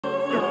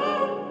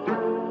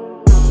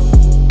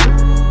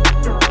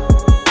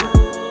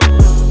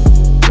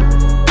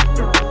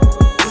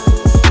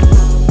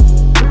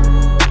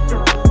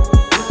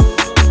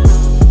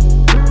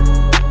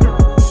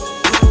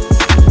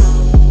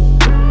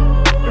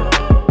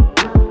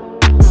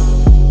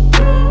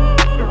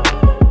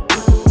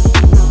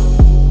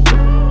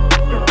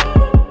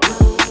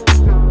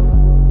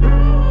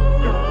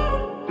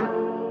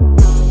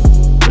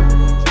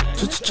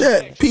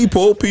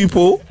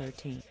People.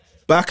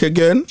 Back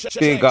again.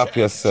 Big up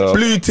yourself.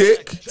 Blue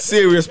tick.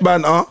 Serious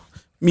banter.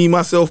 Me,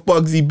 myself,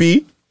 Bugsy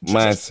B.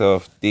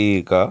 Myself,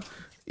 Digger.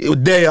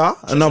 There,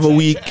 another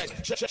week.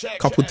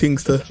 Couple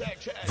things to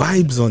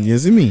vibes on, you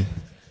see me?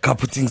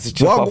 Couple things to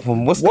chop up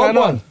on. What's going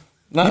on?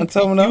 Nothing,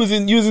 tell me now.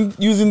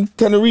 Using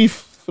Tenerife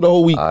for the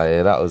whole week. Oh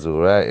yeah, that was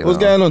alright. What's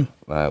going on?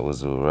 That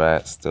was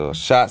alright still.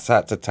 Shouts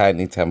out to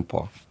Tiny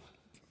Temper.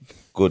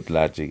 Good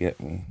lad, you get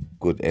me?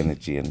 Good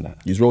energy and that.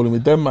 He's rolling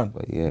with them, man.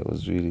 But yeah, it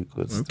was really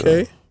good stuff.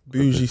 Okay.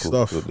 Bougie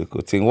stuff.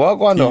 Good thing. What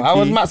going on? How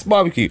was Matt's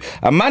barbecue?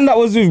 A man that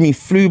was with me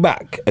flew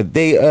back a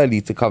day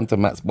early to come to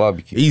Matt's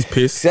barbecue. He's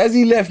pissed. So as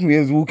he left me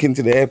and was walking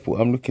to the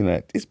airport, I'm looking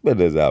at this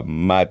brother's a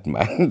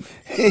madman.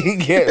 You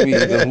get me?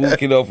 Just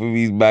walking off with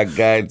his bad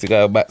guy to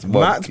go to Matt's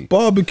barbecue. Matt's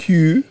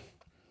barbecue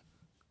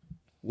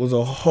was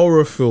a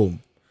horror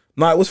film.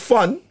 Now it was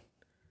fun,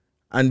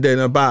 and then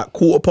about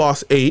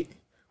 8:15,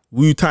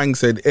 Wu-Tang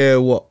said,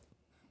 what?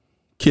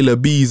 Killer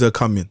bees are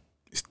coming.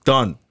 It's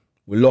done.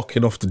 We're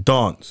locking off the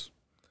dance.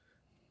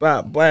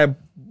 By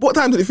what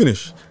time did it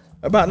finish?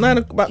 About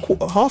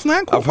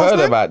 9:30? I've heard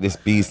about this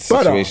bees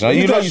situation. Are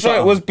you not sure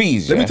it was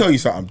bees? Let me tell you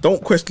something.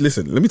 Don't question.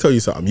 Listen, let me tell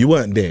you something. You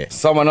weren't there.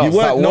 Someone else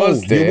that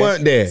was there. You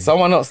weren't there.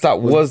 Someone else that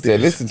was there.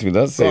 Listen to me.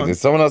 Don't say this.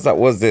 Someone else that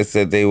was there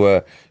said they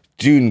were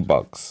June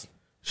bugs.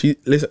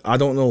 Listen, I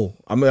don't know.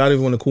 I mean, I don't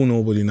even want to call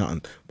nobody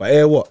nothing.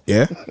 But what?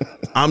 Yeah,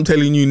 I'm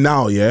telling you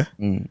now. Yeah,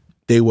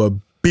 they were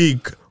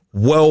big,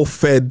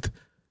 well-fed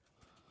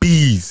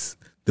bees.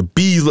 The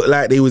bees looked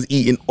like they was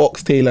eating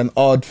oxtail and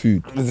hard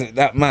food. Is it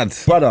that mad?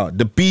 Brother,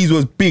 the bees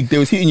was big. They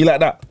was hitting you like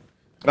that.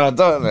 I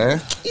don't know.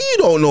 You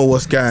don't know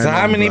what's going on. So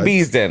how many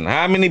bees then?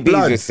 How many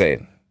bees you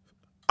saying?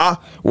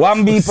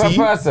 One bee per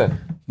person?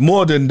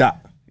 More than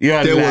that.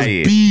 There was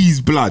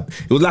bees, blood.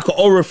 It was like an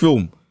horror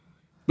film.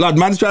 Blood,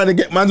 man's trying to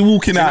get, man's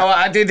walking out. You know what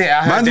I did here?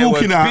 I heard there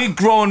were big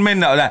grown men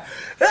that were like,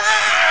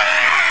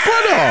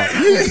 brother,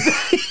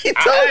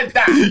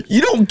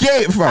 you don't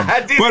get it, fam.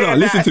 Brother,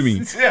 listen to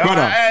me.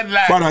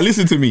 Brother,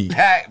 listen to me.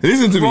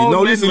 Listen to me.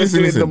 No, listen.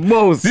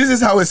 This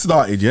is how it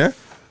started, yeah?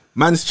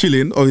 Man's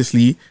chilling,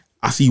 obviously.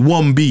 I see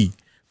one bee,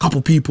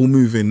 couple people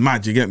moving,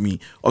 mad, you get me?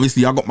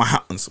 Obviously, I got my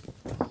hands.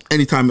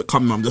 Anytime it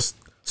comes, I'm just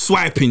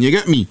swiping, you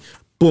get me?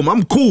 Boom,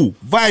 I'm cool,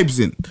 vibes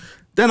in.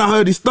 Then I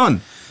heard it's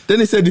done. Then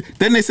they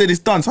said it's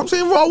done. So I'm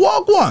saying, right,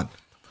 walk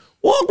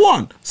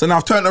one. So now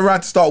I've turned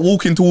around to start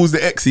walking towards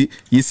the exit.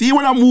 You see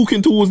when I'm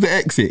walking towards the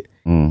exit,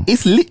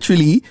 it's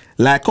literally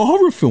like a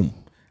horror film.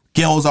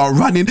 Girls are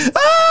running,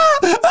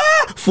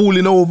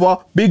 falling over.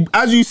 Big,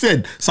 as you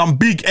said, some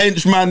big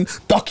henchman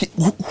ducking,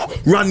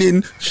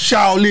 running,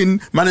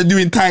 shouting. Man are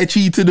doing Tai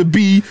Chi to the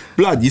bee.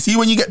 Blood. You see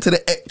when you get to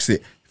the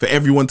exit, for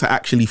everyone to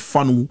actually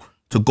funnel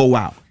to go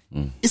out.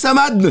 It's a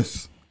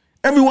madness.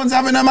 Everyone's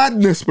having a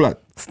madness, blood.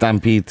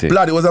 Stampede.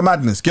 Blood, it was a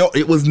madness. Girl,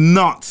 it was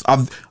nuts.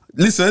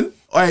 Listen,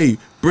 hey,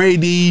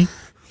 Brady,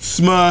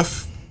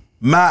 Smurf,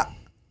 Matt,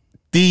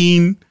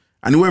 Dean,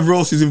 and whoever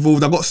else is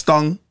involved, I got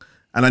stung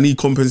and I need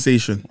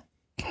compensation.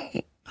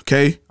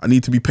 Okay? I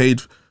need to be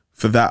paid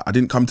for that. I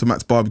didn't come to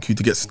Matt's barbecue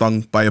to get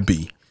stung by a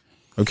bee.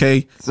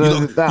 Okay? So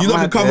you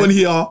can come on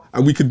here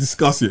and we can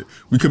discuss it.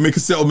 We can make a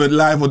settlement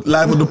live on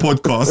the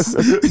podcast.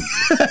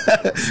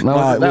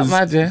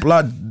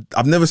 Blood,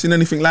 I've never seen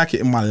anything like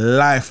it in my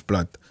life,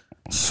 blood.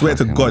 Swear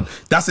to God.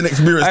 That's an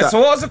experience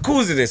so what was the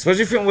cause of this? What do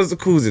you think was the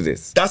cause of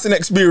this? That's an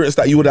experience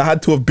that you would have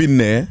had to have been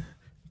there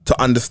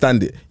to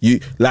understand it.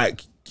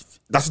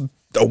 That's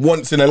a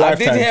once in a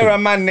lifetime. I did hear a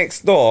man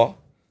next door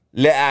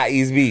let out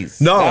his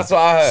bees. No. That's what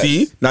I heard.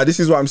 See? Now this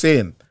is what I'm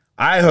saying.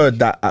 I heard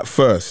that at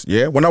first,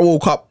 yeah? When I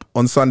woke up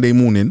on Sunday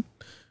morning,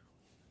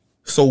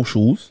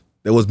 socials,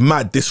 there was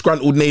mad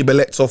disgruntled neighbour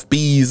lets off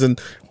bees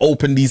and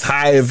opened these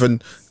hive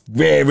and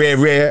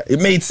rare.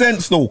 It made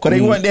sense though, because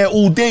they weren't there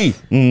all day.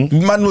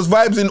 Man was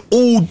vibing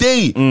all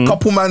day.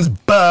 Couple man's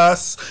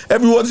bursts.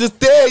 Everyone's just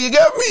there, you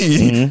get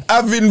me?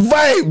 Having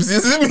vibes, you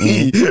see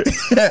me?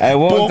 Hey,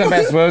 what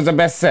was the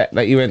best set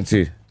that you went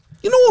to?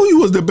 You know who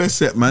was the best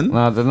set, man?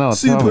 I don't know.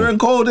 Super and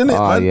cold, innit,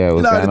 man? Yeah,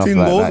 you know how the thing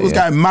goes? It was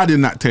going mad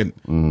in that tent.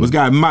 Was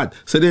going mad.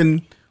 So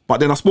then, but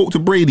then I spoke to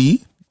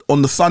Brady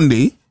on the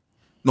Sunday.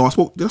 No,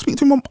 did I speak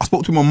to him? I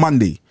spoke to him on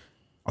Monday.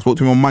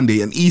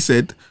 And he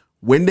said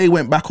when they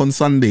went back on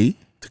Sunday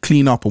to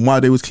clean up, and while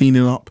they was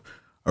cleaning up,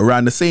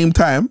 around the same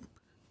time,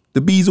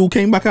 the bees all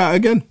came back out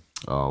again.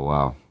 Oh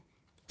wow!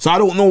 So I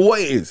don't know what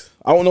it is.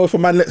 I don't know if a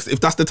man if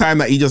that's the time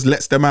that he just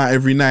lets them out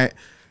every night,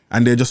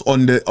 and they're just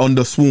on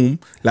the swarm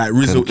like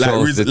Rizzo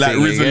lives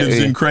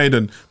in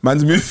Croydon.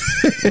 Man's moving.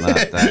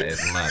 That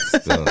is mad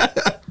still.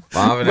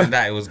 But other than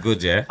that, it was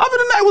good, yeah? Other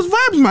than that, it was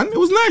vibes, man. It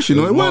was nice, you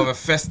know. It was more of a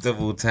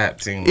festival type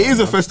thing. It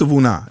is a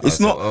festival now. It's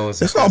not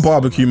a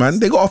barbecue, man.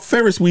 They got a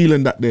Ferris wheel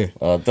in that there.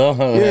 Oh, don't.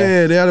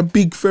 Yeah, they had a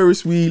big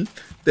Ferris wheel.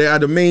 They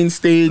had a main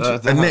stage,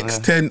 a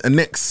next tent, a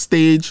next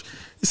stage.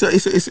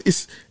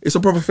 It's a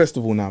proper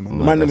festival now, man.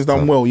 The man them's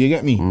done well, you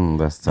get me?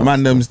 The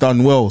man them's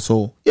done well.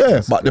 So,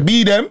 yeah. But the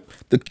B them,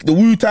 the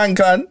Wu-Tang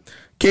clan,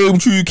 came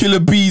true,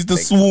 Killer Bees, The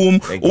Swarm,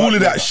 all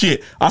of that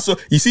shit. I saw.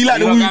 You see, like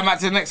you're not going back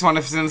to the next one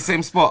if it's in the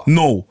same spot.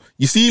 No,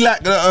 you see,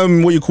 like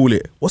the what you call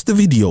it? What's the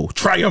video?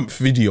 Triumph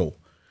video.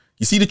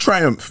 You see the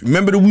Triumph?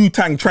 Remember the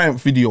Wu-Tang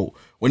Triumph video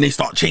when they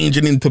start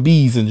changing into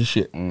bees and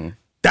shit?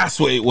 That's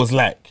what it was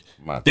like.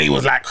 Mad. They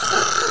was like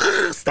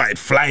started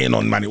flying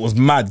on, man. It was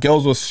mad.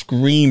 Girls were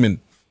screaming.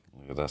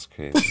 Yeah, that's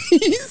crazy.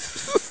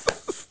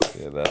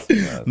 Yeah, that's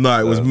mad. No,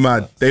 it was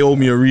mad. They owe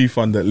me a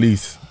refund at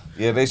least.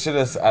 Yeah, they should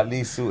have at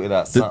least sorted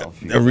out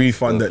something. A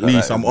refund at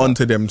least. I'm on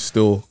to them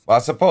still. But I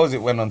suppose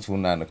it went on till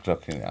 9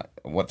 o'clock.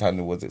 What time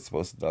was it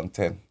supposed to be done?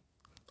 10?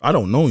 I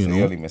don't know, you know.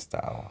 You only missed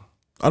an hour.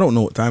 I don't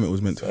know what time it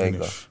was meant to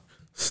finish.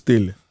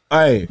 Still.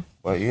 Aye.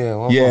 But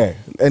yeah. Yeah.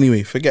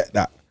 Anyway, forget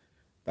that.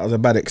 That was a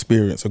bad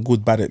experience. A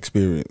good bad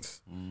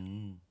experience.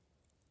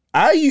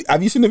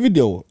 Have you seen the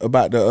video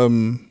about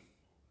the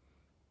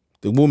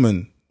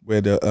woman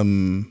where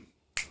the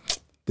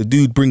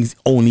dude brings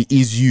only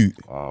his youth?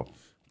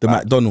 The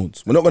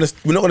McDonald's. We're not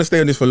gonna stay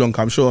on this for long.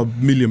 I'm sure a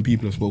million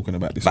people have spoken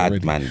about this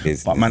already. Man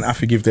business. But man, I have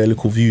to give their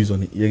little views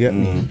on it. You get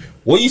me?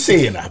 What are you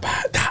saying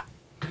about that?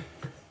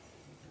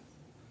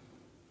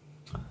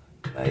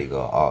 Now you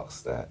gotta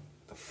ask that.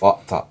 The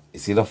fucked up. You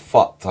see the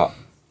fucked up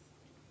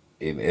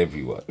in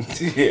everyone.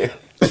 Yeah.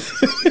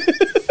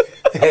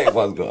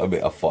 Everyone's got a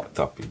bit of fucked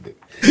up in it.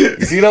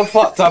 You see the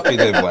fucked up in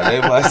everyone?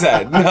 Everyone's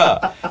like,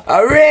 nah,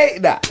 I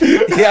rate that. You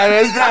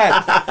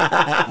understand?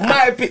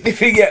 My pick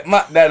if you get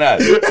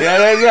McDonald. You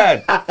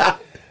understand?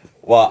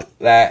 What,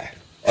 like,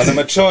 on a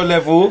mature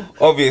level,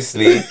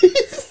 obviously,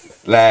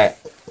 like,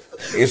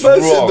 it's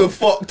wrong. The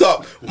fucked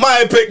up.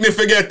 My picnic,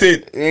 forget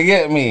it. You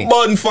get me?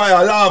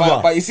 Bonfire,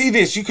 lava. But you see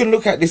this, you can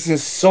look at this in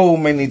so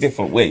many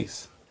different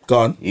ways.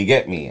 Gone. You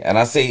get me? And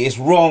I say it's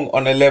wrong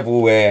on a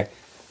level where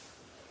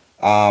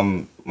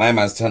my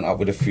man's turned up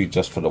with the food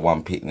just for the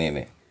one picnic,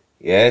 innit?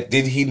 Yeah?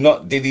 Did he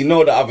know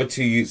the other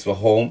two youths were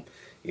home?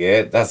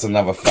 Yeah, that's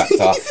another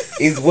factor.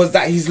 Was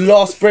that his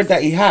last bread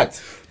that he had?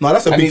 No,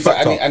 that's a big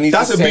factor.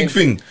 That's a big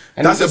thing.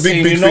 That's a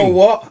big thing. You know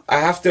what? I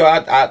have to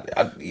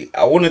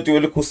I want to do a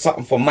little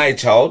something for my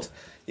child.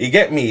 You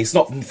get me? It's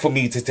not for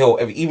me to tell.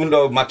 Even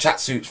though my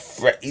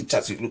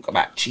tracksuit look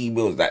about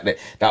Chi-Bills, that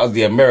was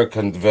the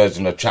American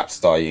version of Trap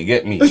Star. You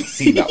get me? You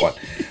see that one?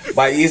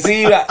 But you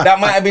see that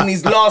might have been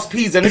his last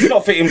piece, and it's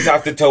not for him to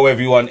have to tell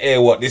everyone, "Hey,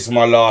 what? This is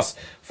my last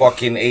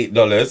fucking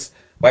 $8."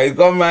 But he's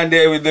gone round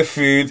there with the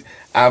food,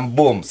 and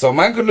boom. So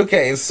man could look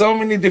at it in so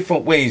many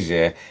different ways.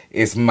 Yeah,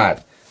 it's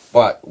mad.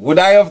 But would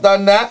I have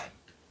done that?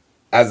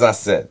 As I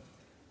said,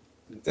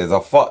 there's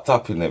a fucked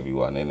up in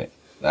everyone, innit?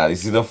 Now, you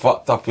see the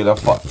fucked up in a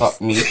fucked up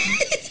me.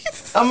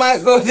 I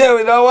might go there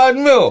with a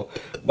 1 mil.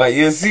 But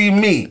you see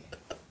me,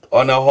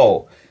 on a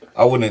whole,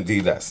 I wouldn't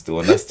do that still,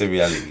 and that's the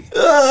reality. But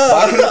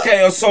I can look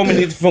at it in so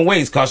many different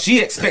ways, because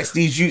she expects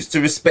these youths to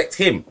respect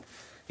him.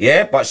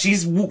 Yeah? But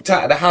she's walked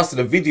out of the house with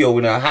a video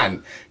in her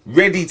hand,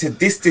 ready to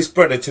diss this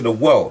brother to the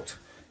world.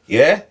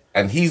 Yeah?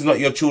 And he's not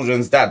your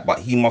children's dad, but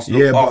he must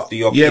look after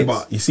your kids. Yeah,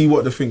 but you see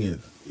what the thing is?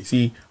 You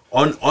see,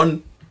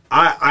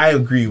 I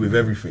agree with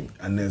everything,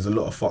 and there's a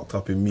lot of fucked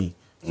up in me.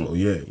 So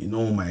yeah, you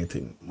know my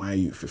thing. My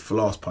youth,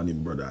 floss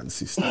punning brother and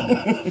sister.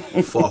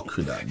 Fuck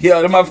with that.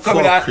 Yeah, them have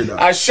coming out.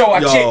 I show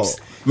her chips.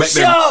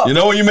 You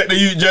know when you make the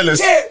youth jealous?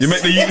 Chips. You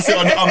make the youth sit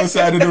on the other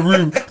side of the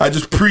room. I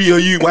just pre your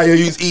youth while your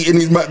youth's eating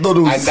his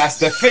McDonald's. And that's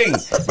the thing.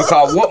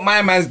 Because what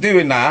my man's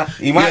doing now,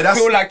 he might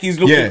feel like he's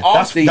looking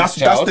after his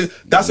child.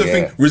 That's the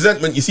thing.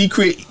 Resentment. You see,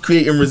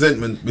 creating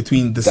resentment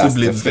between the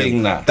siblings. The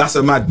thing now. That's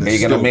a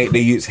madness. You're gonna make the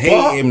youths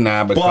hate him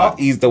now because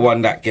he's the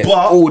one that gets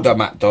all the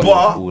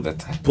McDonald's all the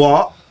time.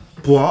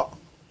 But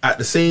at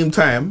the same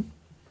time,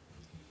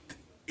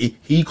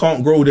 he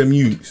can't grow them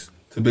youths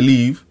to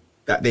believe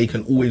that they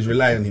can always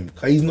rely on him,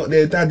 because he's not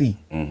their daddy.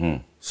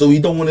 So he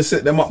don't want to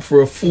set them up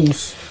for a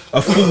false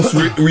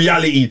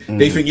reality.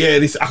 They think,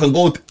 yeah, I can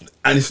go,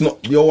 and it's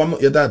not. Yo, I'm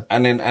not your dad.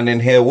 And then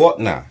hear what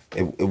now?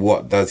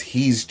 What does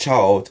his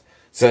child?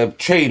 So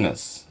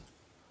trainers.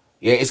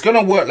 Yeah, it's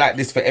gonna work like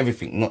this for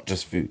everything, not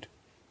just food.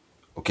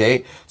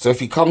 Okay, so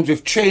if he comes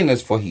with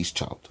trainers for his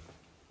child,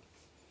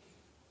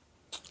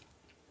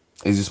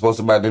 is he supposed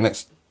to buy the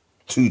next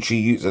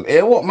 2-3 youths? And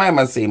hear what my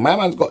man's saying. My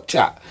man's got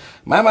chat.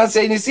 My man's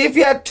saying, you see, if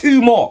you had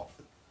 2 more,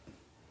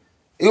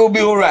 it'll be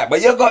all right.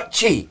 But you got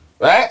Chi,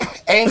 right?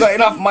 Ain't got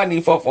enough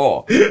money for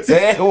 4. So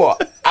hear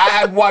what? I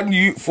had 1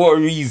 youth for a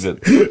reason.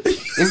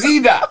 You see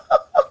that?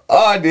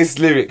 Oh, this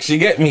lyrics, you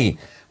get me?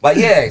 But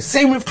yeah,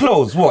 same with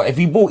clothes. What? If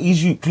he bought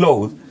his youth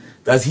clothes,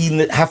 does he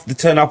have to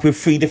turn up with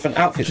 3 different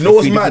outfits? You know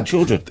what's mad?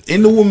 Children?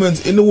 In the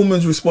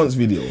woman's response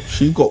video,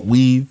 she's got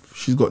weave,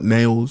 she's got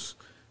nails.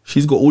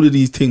 She's got all of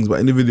these things, but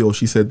in the video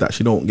she said that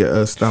she don't get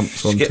her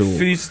stamps until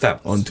food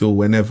stamps until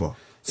whenever.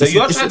 So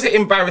you're trying to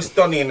embarrass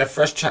Donny in a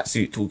fresh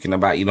tracksuit talking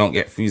about you don't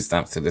get food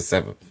stamps to the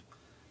 7th.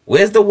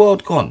 Where's the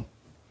world gone?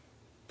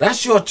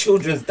 That's your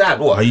children's dad.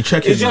 What? Are you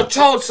checking? Is your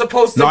child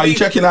supposed to be? No, are you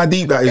checking how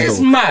deep that is? It's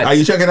though? mad. Are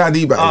you checking how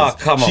deep that is? Oh,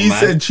 come on, she man.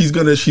 said she's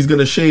gonna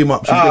shame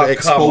up. She's gonna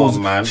expose. Come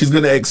on, man. She's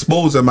gonna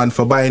expose a man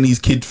for buying his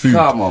kid food.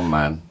 Come on,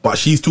 man. But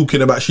she's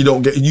talking about she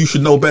don't get. You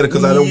should know better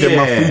because I don't get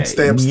my food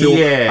stamps still.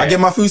 I get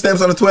my food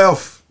stamps on the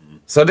 12th.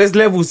 So there's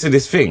levels to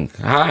this thing.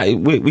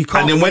 We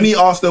can't. And then when he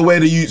asked her where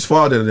the youth's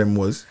father them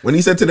was, when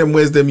he said to them,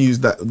 "Where's them youth's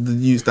the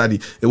youth's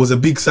daddy?" It was a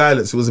big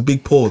silence. It was a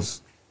big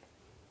pause.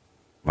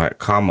 Like,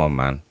 come on,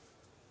 man.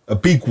 A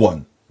big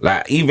one.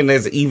 Like even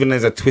there's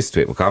a twist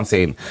to it. Because I'm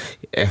saying,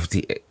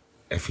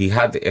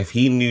 if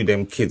he knew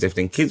them kids, if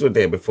them kids were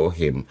there before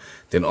him,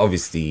 then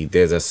obviously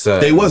there's a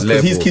certain. They was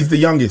because his kid's the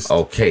youngest.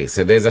 Okay,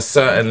 so there's a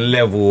certain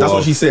level. That's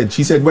what she said.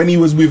 She said when he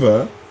was with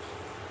her,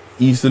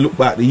 he used to look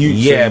back the youth.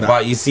 Yeah,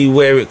 but you see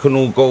where it can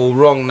all go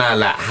wrong now.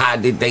 Like, how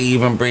did they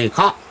even break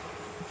up?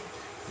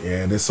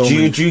 Yeah, there's so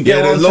many. Do you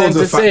get there's loads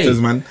of factors,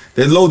 man.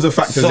 There's loads of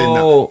factors in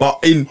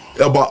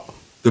that. But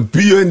the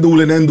be and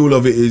all and end all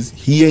of it is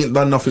he ain't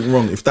done nothing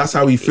wrong. If that's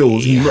how he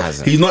feels,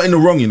 he's not in the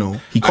wrong, you know.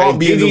 He can't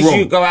be in the wrong. Did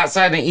you go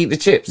outside and eat the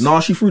chips?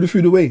 Nah, she threw the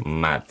food away.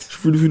 Mad. She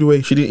threw the food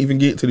away. She didn't even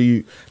get it to the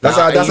youth. That's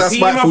how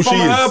spiteful she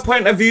is. Even from her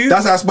point of view,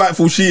 that's how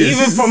spiteful she is.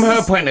 Even from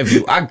her point of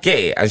view, I get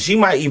it. And she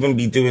might even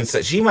be doing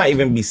such. She might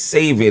even be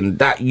saving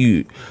that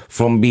youth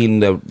from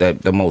being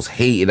the most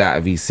hated out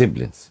of his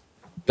siblings.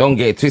 Don't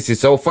get it twisted.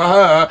 So for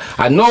her,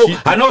 I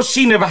know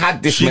she never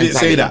had this mentality. She didn't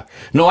say that.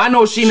 No, I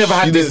know she never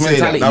had this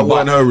mentality. That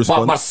wasn't her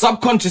response. But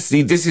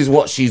subconsciously, this is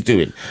what she's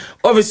doing.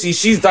 Obviously,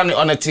 she's done it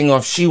on a thing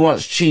of she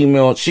wants 3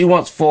 meals. She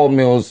wants 4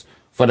 meals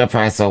for the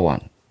price of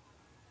 1.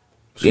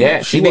 She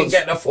didn't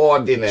get the 4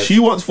 dinners. She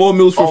wants 4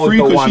 meals for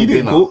free because she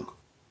didn't cook.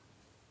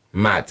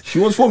 Mad. She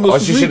wants 4 meals for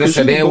free. She should have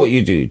said, "Here, what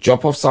you do?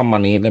 Drop off some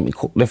money and let me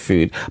cook the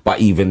food." But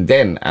even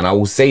then, and I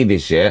will say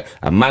this, yeah,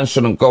 a man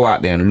shouldn't go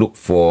out there and look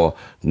for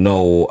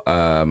no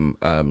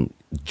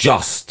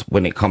just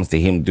when it comes to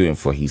him doing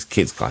for his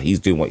kids, cause he's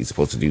doing what he's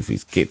supposed to do for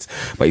his kids.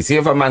 But you see,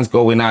 if a man's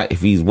going out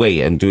if he's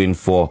way and doing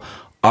for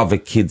other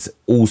kids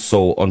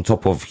also on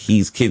top of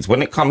his kids,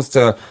 when it comes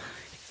to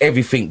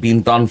everything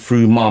being done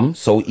through mum,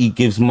 so he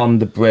gives mum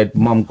the bread,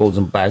 mum goes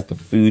and buys the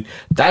food,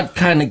 that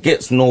kind of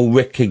gets no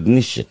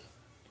recognition.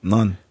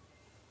 None.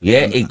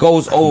 Yeah, it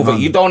goes over.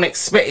 None. You don't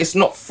expect. It's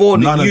not for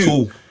the youth. None at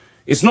all.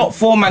 It's not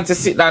for man to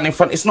sit down in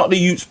front. It's not the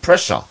youth's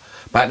pressure.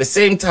 But at the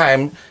same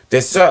time,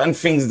 there's certain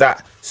things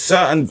that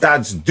certain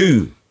dads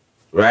do,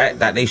 right?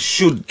 That they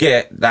should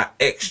get that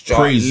extra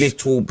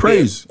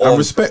praise and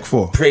respect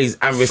for. Praise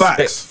and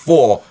respect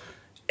for.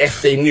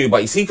 If they knew,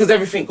 but you see, because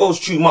everything goes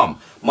through mum.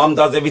 Mum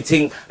does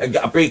everything. I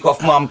got a break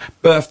off mum.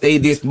 Birthday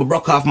this.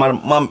 Broke off my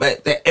mum.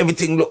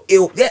 Everything look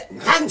ill. Yeah,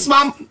 thanks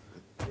mum.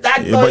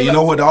 But you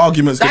know what the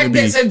argument's gonna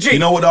be. You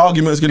know what the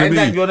argument's gonna be.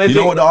 You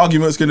know what the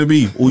argument's gonna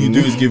be. All you do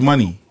is give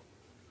money,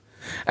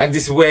 and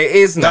this is where it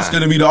is now. That's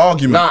gonna be the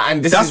argument. Nah,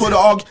 and that's what the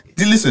argument.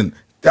 Listen,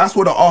 that's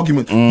what the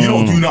argument. You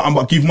don't do nothing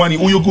but give money.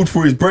 All you're good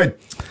for is bread.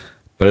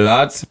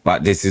 Blood.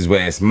 But this is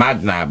where it's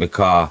mad now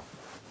because,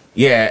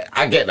 yeah,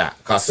 I get that.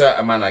 Because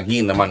certain man are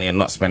getting the money and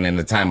not spending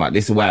the time out.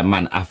 This is why a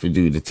man have to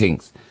do the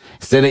things.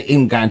 Instead of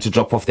him going to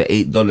drop off the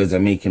 $8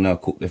 and making her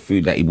cook the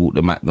food that he bought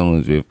the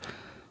McDonald's with,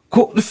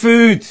 cook the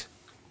food.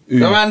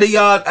 Go around the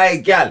yard,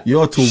 hey, gal.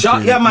 You're talking.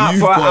 Shut your mouth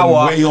for an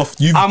hour. Way off.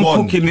 I'm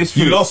cooking this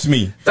food. You lost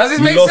me. Does this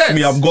make sense? You lost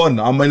me. I'm gone.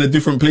 I'm in a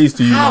different place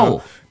to you. How?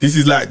 Now. This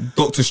is like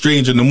Doctor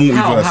Strange and the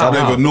multiverse. I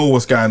don't even know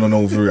what's going on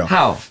over here.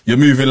 How? You're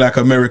moving like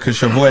American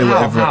Chavoy,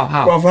 whatever.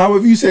 Bruv, how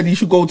have you said he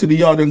should go to the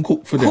yard and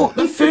cook for them? Cook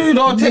the food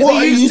or take the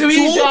used to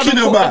his yard and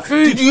cook the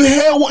food. Did you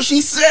hear what she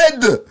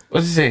said? What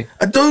did she say?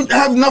 I don't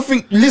have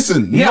nothing.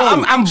 Listen. Yeah,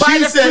 no. I'm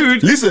buying the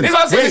food. Listen.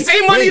 It's the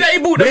same money that he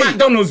bought the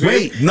McDonald's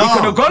with. He could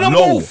have gone and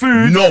bought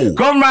food,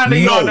 gone round the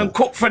yard and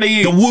cooked for the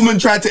youth. The woman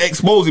tried to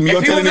expose him.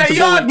 If he was a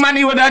yard man,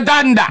 he would have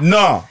done that.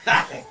 Nah.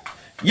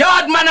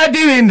 Yard man are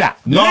doing that.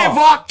 No.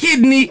 Liver,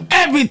 kidney,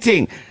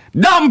 everything.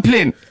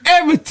 Dumpling,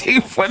 everything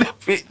for the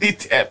 50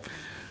 tip.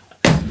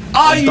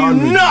 Are you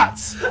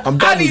nuts? I'm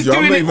done. And he's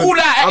doing it all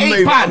that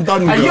at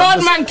 £8. A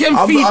yard man can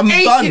feed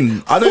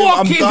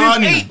 4 kids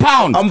with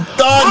 £8. I'm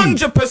done.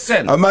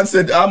 100%. A man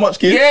said, how much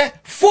kids? Yeah,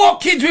 4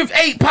 kids with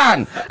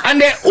 £8. And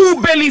they're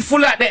all belly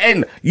full at the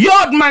end.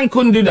 Yard man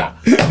couldn't do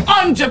that.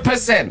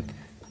 100%.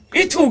 What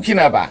you talking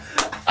about?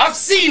 I've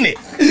seen it.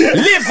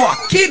 Liver,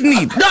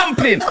 kidney,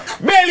 dumpling,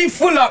 belly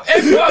full up.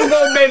 Everyone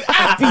go bed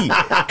happy.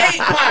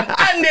 £8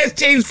 and there's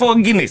change for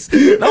Guinness.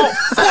 No,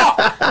 fuck.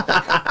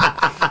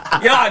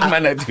 Yard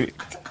man, I do it.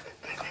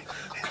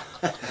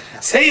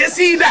 So you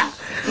see that?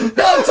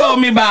 Don't tell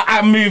me about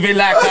I'm moving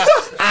like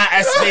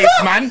a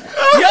spaceman.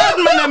 Yard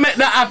man, I make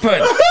that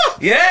happen.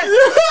 Yeah?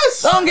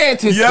 Yes. Don't get it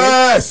twisted.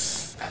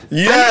 Yes.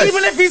 Yes. And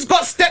even if he's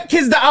got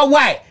stepkids that are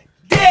white,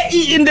 they're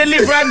eating the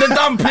liver and the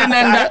dumpling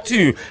and that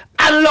too.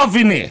 I'm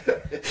loving it.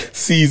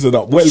 Seasoned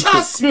up. Well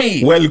Trust cooked.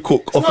 me. Well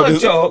cooked. It's not a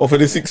joke. Offer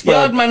the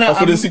 £6.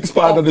 Offer the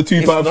 £6 and the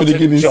 £2 for the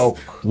Guinness. Joke.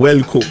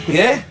 Well cooked.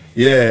 Yeah?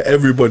 Yeah,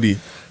 everybody.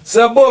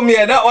 So boom,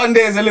 yeah, that one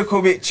there is a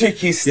little bit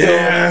tricky still.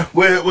 Yeah.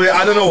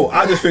 I don't know.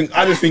 I just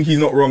think he's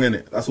not wrong in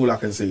it. That's all I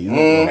can say. He's not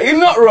wrong. He's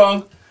not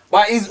wrong.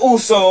 But he's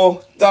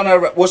also done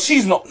her. Well,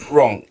 she's not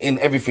wrong in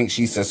everything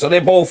she says, so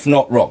they're both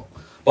not wrong.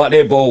 But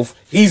they're both.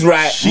 He's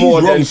right. She's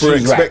more wrong than for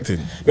she's expecting.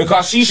 Right.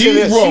 Because she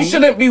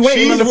shouldn't be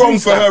waiting on the She's wrong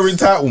for her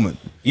entitlement.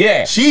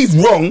 Yeah. She's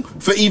wrong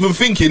for even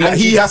thinking that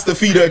he has to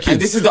feed her kids. And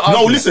this is the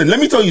argument. No, listen, let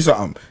me tell you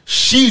something.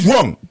 She's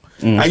wrong.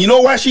 And you know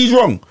why she's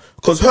wrong?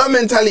 Because her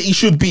mentality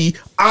should be,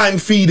 I'm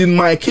feeding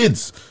my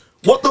kids.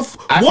 What the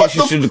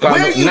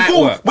where are you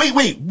going?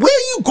 Wait, where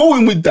are you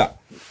going with that?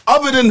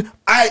 Other than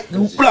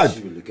blood,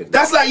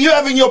 that's like you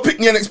having your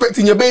pickney and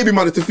expecting your baby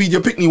mother to feed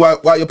your pickney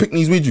while your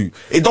pickney's with you.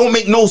 It don't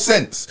make no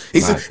sense.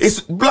 It's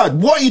blood.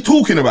 What are you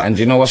talking about? And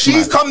you know what?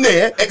 She's come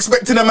there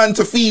expecting a man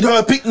to feed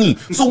her pickney.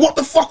 So what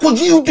the fuck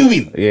was you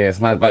doing? Yeah, it's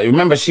mad. But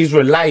remember, she's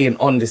relying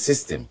on the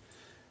system.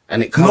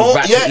 And it comes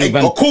back to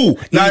even... cool.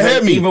 Now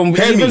hear me.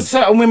 Even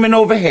certain women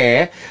over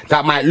here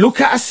that might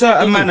look at a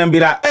certain man and be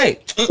like, hey,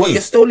 what,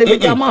 you still live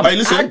with your mum? Hey,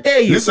 listen, how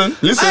dare you? Listen.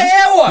 I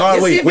hear what? No,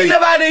 you see if he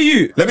never had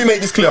you. Let me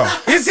make this clear.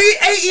 You see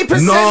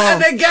 80% of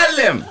the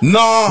gallem.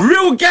 Nah.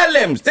 Real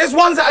gallems. There's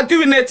ones that are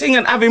doing their thing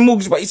and having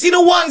mortgages, but you see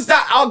the ones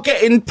that are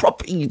getting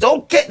property.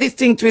 Don't get this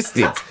thing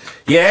twisted.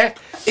 Yeah?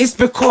 It's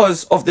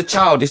because of the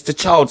child. It's the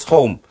child's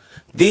home.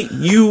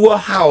 You were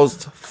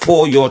housed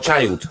for your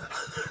child.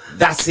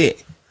 That's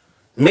it.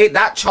 Mate,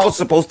 that child's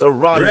supposed to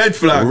run red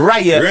flag,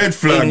 riot red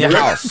flag, in your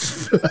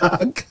house.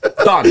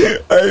 Done.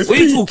 What are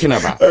you talking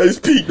about? It's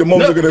peak. The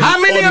moms are gonna. How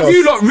many of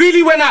you lot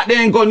really went out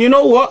there and gone, you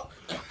know what?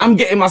 I'm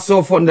getting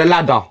myself on the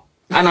ladder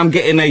and I'm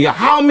getting a year.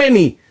 How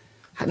many?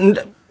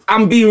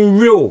 I'm being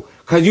real.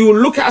 Because you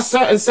look at a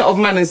certain set of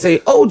men and say,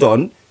 hold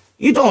on,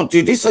 you don't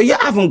do this, or you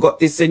haven't got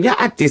this, and you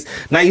had this.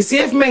 Now, you see,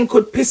 if men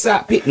could piss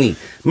out Pitney,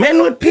 men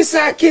would piss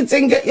out kids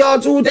and get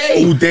yards all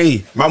day. All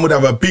day. Man would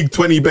have a big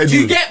 20 bedroom. Do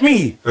you get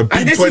me? And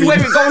this is where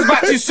it goes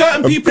back to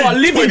certain people are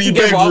living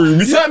together.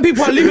 Bedroom. Certain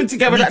people are living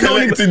together that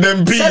don't even...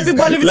 Them certain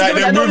people are living together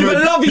that don't even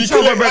love each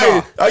other,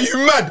 brother. Are you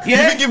mad?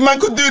 Yeah? You think if man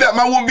could do that,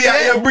 man wouldn't be out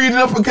here breeding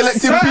up and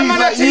collecting peas certain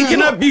men are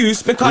taking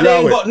abuse because they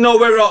ain't got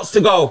nowhere else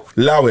to go.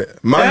 Allow it.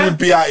 Man would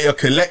be out here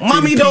collecting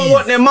Mummy don't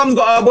want their mum's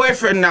got her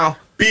boyfriend now.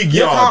 Big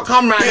yard. You can't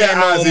come round here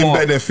no more.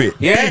 Benefit.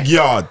 Yeah? Big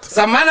yard.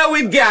 Some man are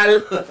with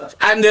gal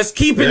and just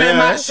keeping their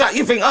mouth shut.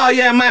 You think, oh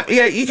yeah, man,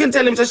 yeah, you can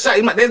tell him to shut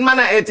his mouth. There's man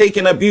out here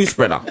taking abuse,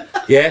 brother.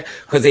 Yeah?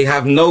 Because they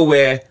have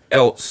nowhere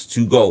else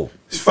to go.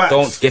 Facts.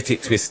 Don't get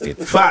it twisted.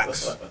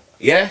 Facts.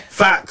 Yeah?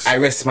 Facts. I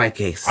rest my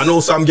case. I know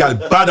some gal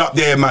bad up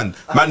there, man.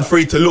 Man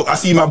free to look. I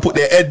see man put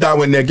their head down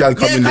when their gal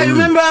come in the room. I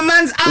remember a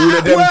man's out all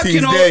of them work,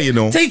 things there, you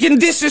know. Taking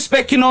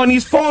disrespect, on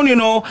his phone,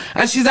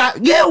 and she's like,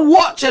 yeah,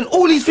 watch, and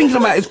all he's thinking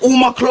about is all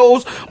my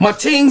clothes, my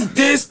things,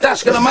 this,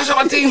 that's gonna mash up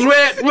my things,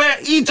 where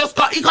he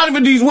can't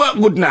even do his work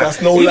good now.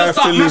 That's no he life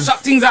just to live. mash up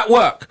things at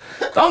work.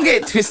 Don't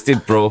get it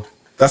twisted, bro.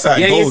 That's how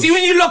it goes. You see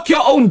when you lock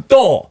your own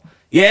door,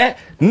 yeah,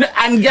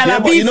 and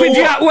gal beef with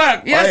you at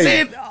work.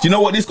 Yeah, do you know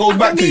what this goes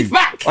back to?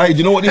 Hey, do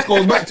you know what this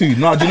goes back to?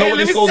 No, do you know what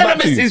this goes back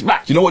to? Do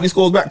you know what this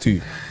goes back to?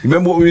 You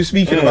remember what we were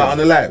speaking about on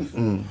the live?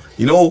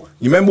 You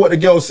remember what the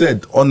girl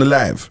said on the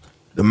live?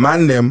 The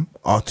man them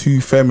are too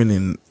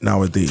feminine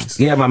nowadays.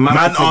 Yeah, man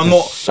are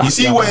not. You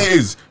see what it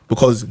is?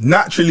 Because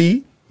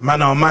naturally,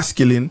 men are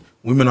masculine,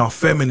 women are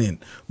feminine.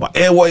 But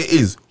what it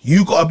is,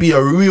 you gotta be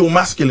a real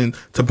masculine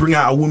to bring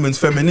out a woman's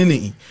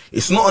femininity.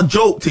 It's not a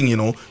joke thing, You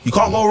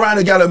can't go around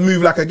a gal and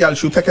move like a gal.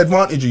 She'll take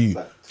advantage of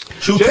you.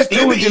 She'll take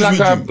deal with you like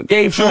a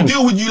gay friend. She'll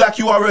deal with you like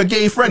you are a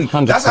gay friend.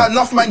 100%. That's how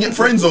enough man get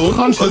friend zoned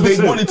because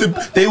they wanted to.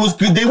 They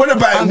went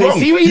about it wrong.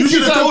 You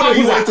should have told her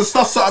you wanted to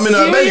stuff something in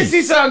her belly. You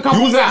see certain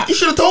couples that. You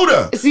should have told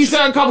her. See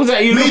certain couples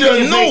that you made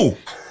her know.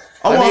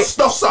 I want to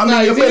stuff something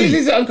in your belly. You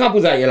see certain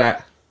couples that you're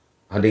like,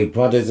 are they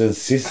brothers and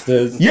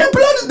sisters? Yeah,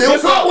 brothers. They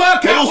can't work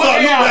out. They don't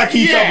start looking like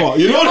each other.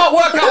 You can't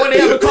work out when they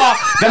have a car.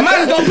 The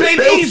man's don't play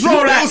these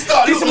role like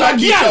this is like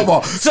each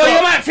other. So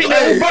you might think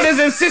they're brothers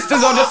and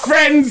sisters or just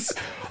friends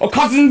or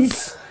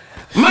cousins.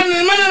 Man,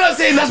 I'm not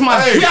saying that's my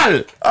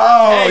gal.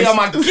 Oh, hey, you're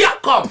my gal.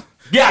 Come,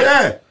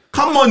 yeah.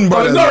 Come on,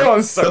 brother.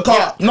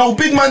 No,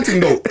 big man thing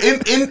though.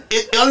 In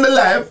on the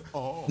live,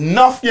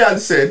 enough gal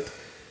said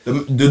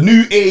the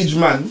new age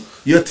man.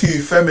 You're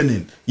too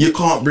feminine. You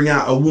can't bring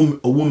out a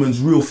woman's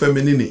real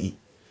femininity.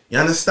 You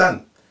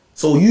understand?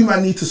 So you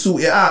man need to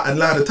sort it out and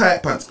lie the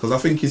tight pants because I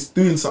think it's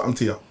doing something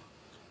to you.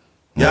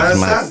 You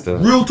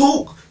understand? Real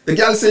talk. The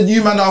gal said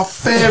you man are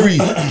fairies.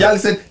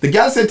 The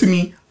gal said to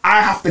me,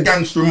 I have to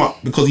gangster him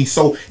up because he's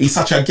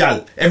such a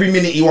gal. Every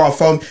minute he want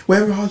phone,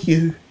 where are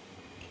you?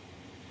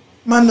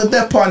 Man, the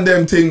dep on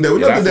them thing there.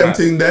 We don't do them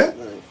thing there.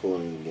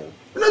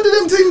 None of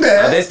them thing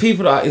there. There's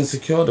people that are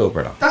insecure though,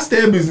 brother. That's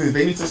their business.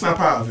 They need to snap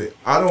out of it.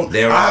 I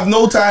have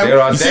no time. There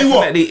are you see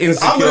what?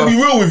 insecure. I'm gonna be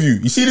real with you.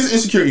 You see this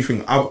insecurity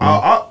thing?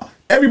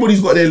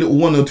 everybody's got their little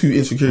one or two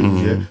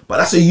insecurities, yeah. But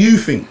that's a you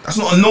thing. That's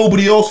not a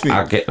nobody else thing.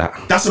 I get that.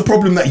 That's a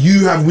problem that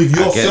you have with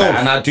yourself. I get that.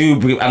 And I do,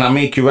 and I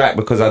make you right,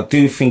 because I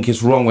do think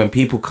it's wrong when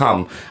people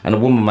come and a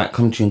woman might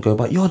come to you and go,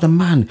 "But you're the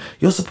man.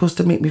 You're supposed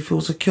to make me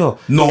feel secure."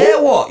 No.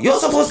 Hear what? You're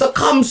supposed to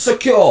come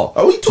secure.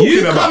 Are we talking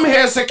about? You come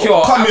here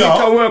secure. Come here. We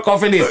can work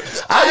off of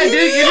this. You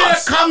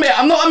didn't come here.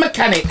 I'm not a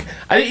mechanic.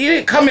 You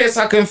didn't come here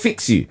so I can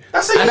fix you.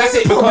 That's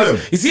it. problem.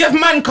 Because you see, if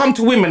man come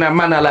to women and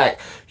man are like,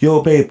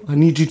 "Yo, babe, I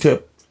need you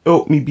to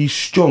help me be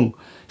strong."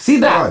 See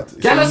that? Right.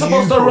 Gal are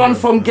supposed to run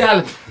from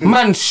gal.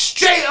 Man,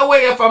 straight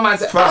away if a man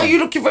says, "Are you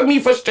looking for me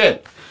for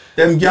strength?"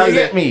 Them gal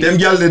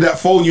that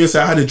phone you and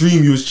say, "I had a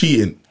dream you was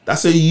cheating."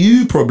 That's a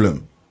you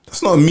problem.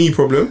 That's not a me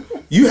problem.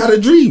 You had a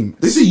dream.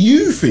 This is a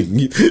you thing.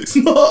 It's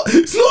not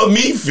a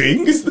me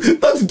thing. It's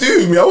nothing to do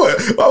with me. I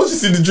was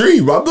just in the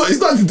dream. It's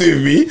nothing to do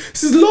with me.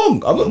 This is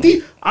long. I'm not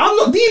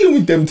dealing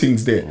with them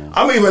things there.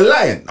 I'm not even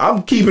lying.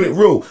 I'm keeping it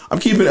real. I'm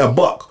keeping it a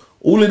buck.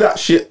 All of that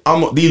shit, I'm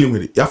not dealing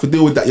with it. You have to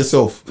deal with that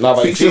yourself. No,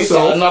 but fix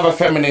yourself. Another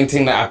feminine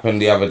thing that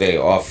happened the other day,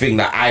 or a thing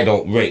that I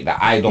don't rate, that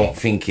I don't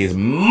think is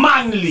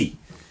manly.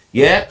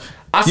 Yeah?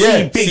 I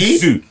see Big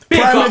Zoo. Big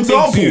up Big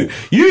Zoo.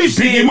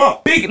 Usually,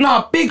 big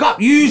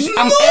up. Usually,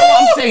 I'm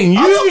saying.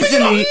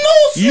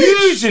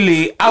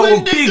 Usually, I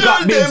will big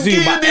up Big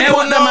Zoo. But hear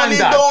what the man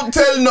done. Don't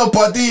tell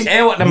nobody.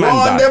 Hear what the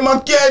man done. them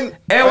again.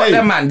 Hear what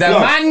the man. The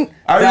man.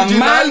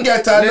 Original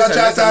get another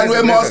chat and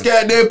we must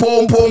get the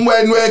pum pum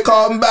when we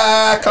come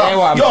back.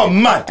 You're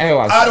mad.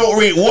 I don't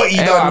rate what he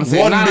done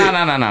one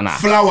day.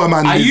 Flower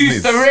man. I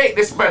used to rate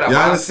this brother. You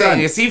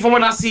understand? You see, from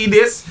when I see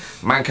this,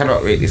 man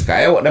cannot rate this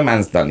guy. Hear what the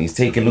man's done. He's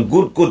taken a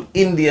good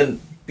Indian,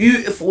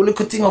 beautiful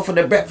little thing off of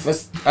the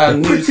breakfast.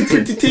 Pretty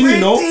thing, you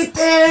know.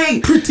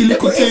 Pretty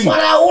little thing.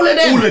 All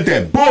of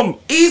them. Boom.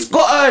 He's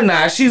got her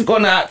now. She's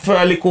gone out for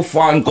a little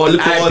fun. Gone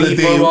IP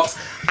for rocks.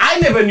 I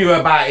never knew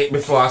about it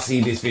before I see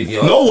this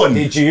video. No one.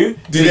 Did you?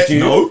 Did you?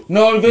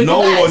 No one knew.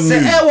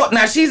 What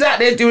now? She's out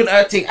there doing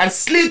her thing and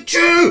slid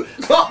through.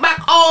 Got back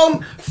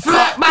home.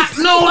 Flat back.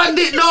 No one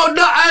did no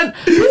nothing.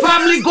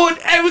 Family good.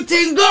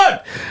 Everything good.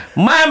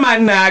 My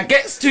man now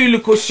gets to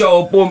little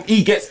show. Boom.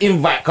 He gets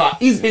invited.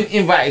 He's been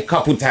invited a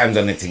couple times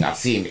on the thing. I've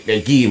seen it.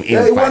 They give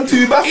him invite.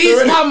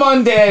 He's come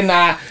on there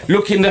now,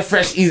 looking the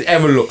fresh he's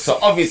ever looked. So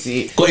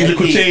obviously got his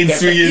little chain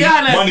swinging.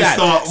 Money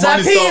start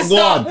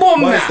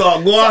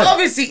go on. So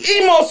obviously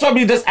he most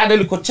probably just had a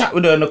little chat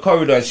with her in the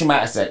corridor, and she might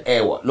have said,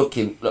 "Hey, what? Look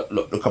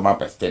at my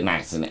breast, they're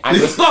nice, innit?" And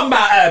just gone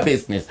about her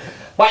business.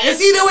 But you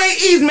see the way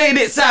he's made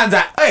it sound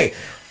like, hey,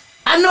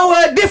 I know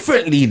her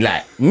differently.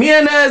 Like me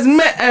and her's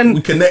met and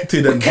we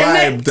connected and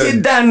vibed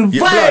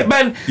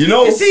and you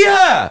know, you see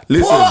her.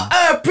 Listen, poor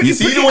her, pretty, you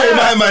see the way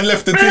my man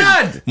left the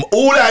thing.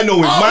 All I know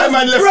is my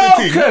man left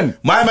the thing.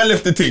 My man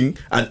left the thing,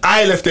 and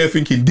I left there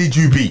thinking, did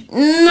you beat? No,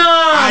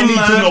 I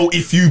need to know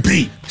if you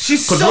beat.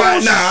 She's so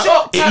right now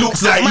shocked. It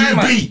looks like you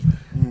beat.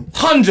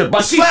 100,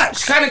 but she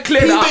kind of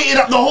cleared up. He baited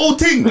up the whole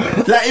thing.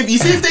 Like if you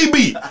see if they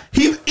beat,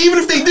 even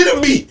if they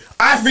didn't beat,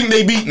 I think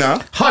they beat now.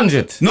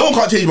 100. No one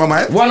can't change my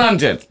mind.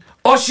 100.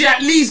 Or she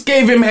at least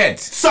gave him head.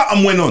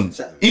 Something went on.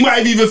 He might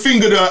have even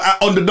fingered her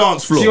on the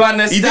dance floor. You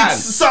understand?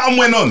 Something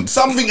went on.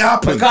 Something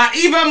happened. Because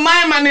even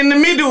my man in the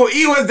middle,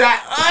 he was like,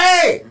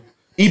 hey.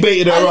 He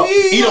baited her up.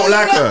 He don't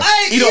like her.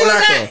 He don't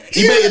like her.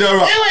 He baited her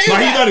up. But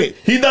he done it.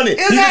 He done it.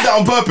 He did that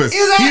on purpose.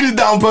 He did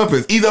that on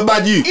purpose. He's a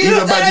bad you. He's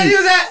a bad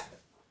you.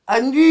 I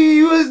knew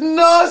you was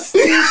nasty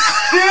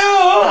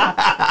still.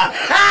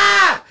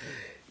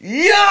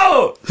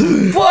 Yo,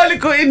 poor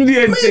little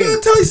Indian thing.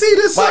 Man, tell you, see,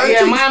 there's but yeah,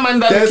 things, my man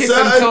done the kiss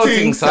and tell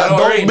things, so that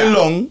don't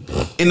belong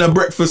in a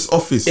breakfast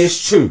office.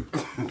 It's true.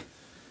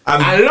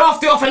 I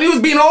laughed it off, and he was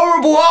being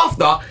horrible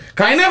after.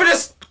 Cause I never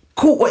just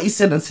caught what he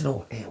said and said,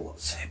 "Oh, hey,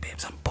 what's say,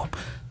 babes, I'm bomb.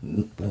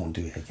 Won't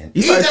do it again."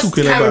 He just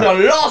carried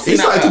on laughing. He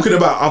started talking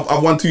about,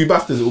 "I've won 2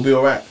 BAFTAs. It will be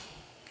all right."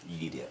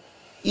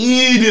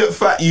 Idiot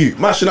fat you.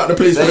 Mashing up the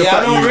place for the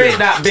fat you. I don't rate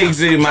that Big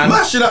Zoo, man.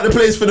 Mashing up the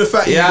place for the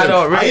fat you. Yeah, I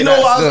don't rate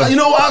that. You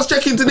know what I was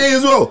checking today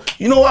as well?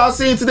 You know what I was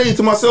saying today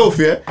to myself,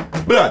 yeah?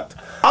 Blood,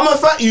 I'm a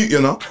fat you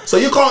know? So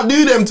you can't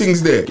do them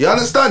things there. You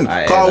understand?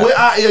 Because we're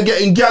out here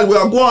getting gal where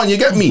I go on, you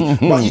get me?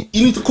 But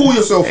you need to cool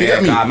yourself, you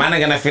get me? Man, I'm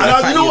gonna feel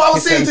and you know what I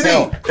was saying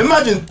today?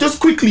 Imagine, just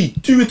quickly,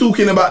 we were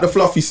talking about the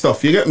fluffy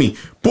stuff, you get me?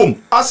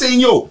 Boom. I was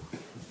saying, yo,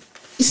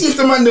 you see if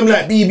the man them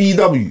like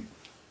BBW,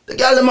 the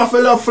gal them have to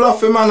love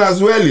fluffy man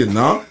as well, you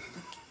know?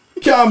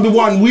 Can't be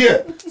one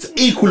way. It's an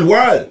equal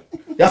world.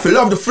 You have to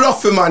love the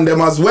fluffy man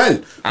them as well.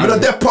 But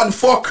they're pun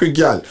fuckery,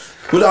 girl.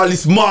 With all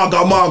this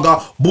marga,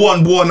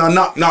 born and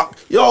knock.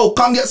 Yo,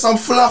 come get some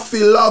fluffy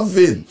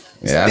loving.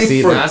 It's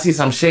different. I see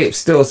some shapes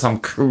still, some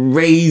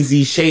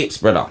crazy shapes,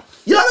 brother.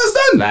 You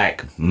understand?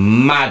 Like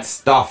mad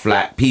stuff,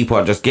 like people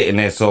are just getting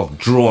themselves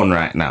drawn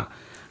right now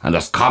and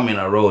just coming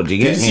a road. You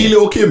get me? Did you see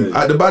Lil Kim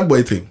at the Bad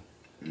Boy thing?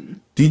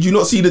 Did you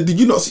not see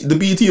the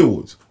BET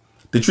Awards?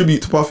 The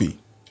tribute to Puffy?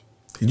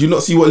 Did you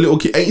not see what Little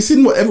Kim... Ain't you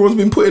seen what everyone's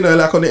been putting her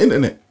like on the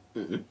internet?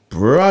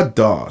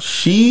 Brother,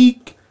 she's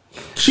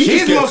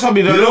most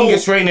probably the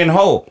longest reigning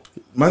hoe.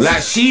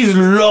 Like she's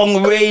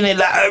long reigning,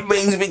 like her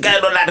reigns been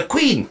going on like the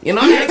queen. You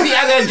know, like she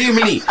has her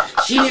jubilee.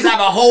 She needs to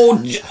have a whole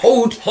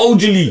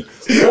jubilee.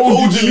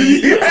 And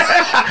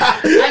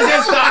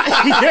just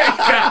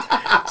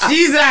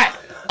she's like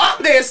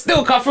up there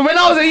still. Cause from when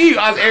I was a youth,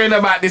 I was hearing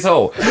about this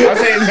whole. I was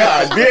saying,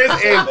 nah,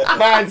 this is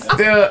man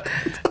still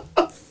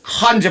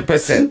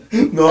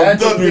 100%. No, I'm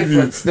done with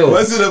you. Still.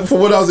 For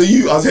when I was a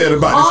youth, I was hearing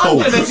about this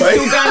whole. She's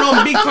still going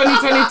on big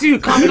 2022,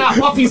 coming out.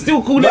 Puffy's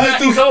still calling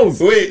out his hoes.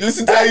 Wait,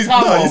 listen to how he's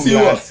done. You see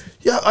what?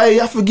 Yeah,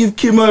 you have to give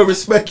Kim her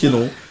respect, you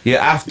know. You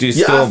have to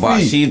still, but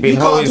she's been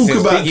holding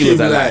since Biggie was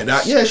alive. Like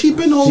that. Yeah, she's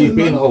been holding. She's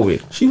been holding.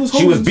 She was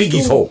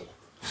Biggie's hoe.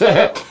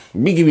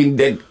 Biggie been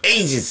dead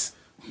ages.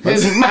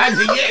 There's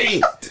magic,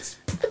 yeah.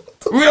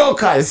 Real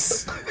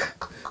cuz.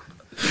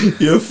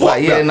 Yeah, fuck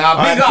that.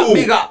 Nah,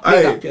 big up.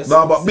 Yes,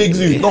 nah, but Big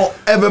Zoo, don't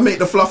ever make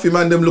the fluffy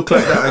man them look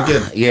like that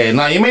again. Yeah,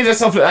 nah, you made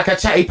yourself look like a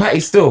chatty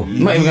patty still.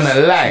 I'm not even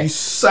gonna lie. You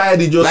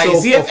sided yourself. Like,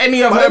 see if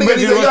any of them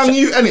he's a young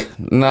you, ain't it?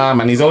 Nah,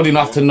 man, he's old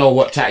enough to know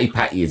what chatty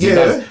patty is.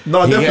 Yeah,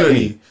 no,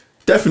 definitely.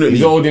 Definitely.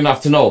 He's old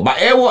enough to know. But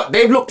what?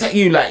 They've looked at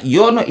you like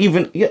you're not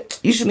even. You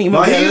shouldn't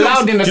even be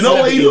allowed in the. Do you know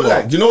what he look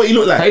like? Do you know what he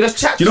look like? He just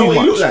chat too much. Do you know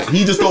what he look like?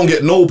 He just don't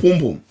get no pum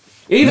pum.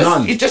 He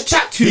just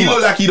chat too much. He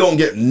look like he don't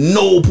get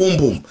no pum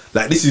pum.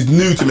 Like, this is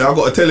new to me. I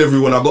got to tell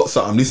everyone I got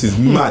something. This is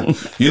mad.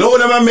 You know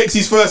when a man makes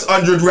his first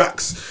 100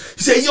 racks,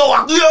 he say,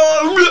 yo.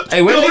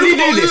 Hey, when did he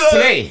do this?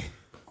 Today?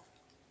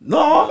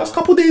 No, that's a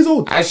couple days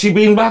old. Has she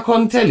been back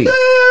on telly?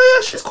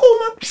 Yeah, she's cool,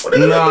 man.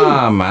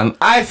 Nah, man.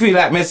 I feel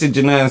like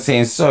messaging her and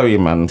saying sorry,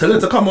 man. Tell her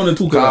to come on and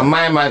talk about it.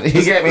 My man,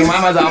 you get me? My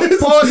man's a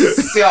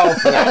pussy.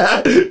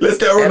 Let's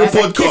get her on the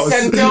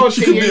podcast.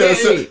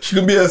 She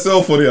can be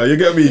herself on here. You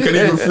get me? You can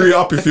even free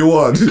up if you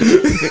want.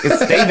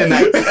 Stay the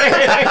night.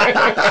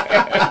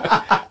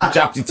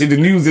 Dropped it to the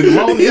news in the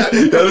morning. You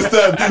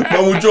understand?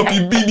 Man will drop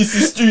you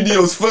BBC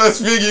Studios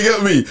first thing, you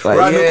get me? Like,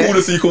 right in the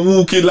corner so you can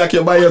walk in like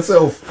you're by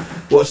yourself.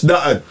 Watch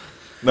that.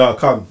 No,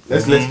 come.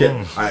 Let's get.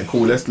 Alright,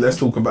 cool. Let's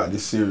talk about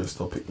this serious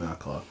topic now,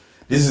 Carl.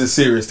 This is a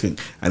serious thing,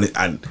 and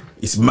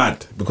it's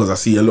mad because I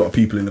see a lot of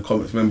people in the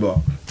comments. Remember,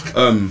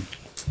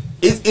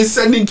 it's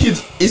sending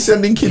kids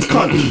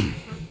cunt.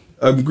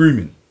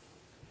 Grooming.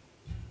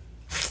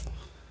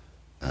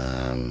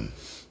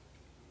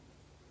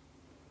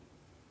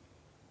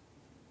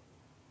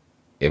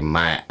 In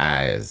my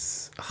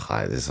eyes,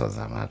 this one's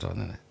a mad one,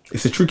 isn't it?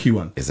 It's a tricky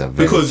one. It's a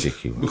very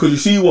tricky one. Because you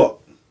see what?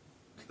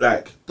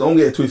 Like, don't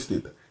get it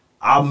twisted.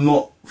 I'm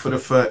not for the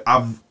first.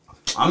 I'm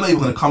not even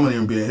gonna come in here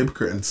and be a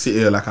hypocrite and sit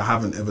here like I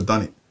haven't ever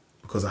done it,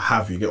 because I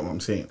have. You get what I'm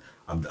saying?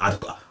 I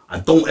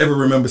don't ever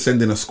remember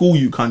sending a school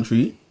youth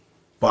country,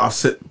 but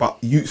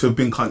youths have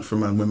been country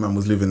man when man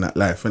was living that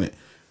life, innit?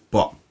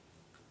 But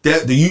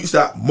the youths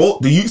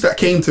that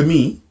came to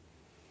me,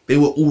 they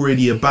were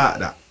already about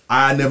that.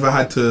 I never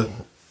had to.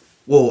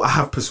 Well, I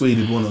have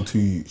persuaded one or two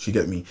youths, you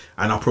get me,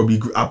 and I'm probably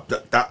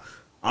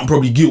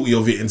guilty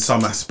of it in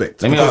some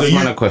aspect. Let me ask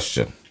you a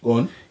question. Go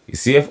on. You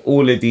see, if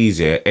all of these,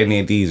 any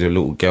of these are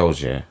little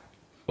girls, or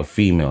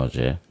females,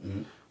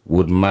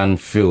 would man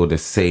feel the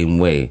same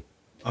way?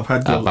 I've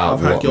had girls go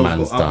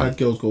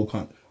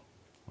cunt.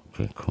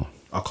 Okay, cool.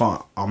 I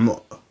can't. I'm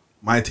not.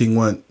 My thing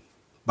weren't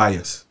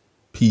bias.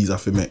 Peas I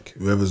for make.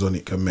 Whoever's on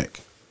it can make.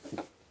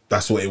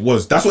 That's what it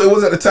was. That's what it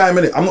was at the time,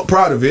 innit? I'm not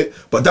proud of it,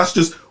 but that's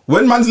just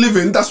when man's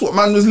living. That's what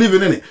man was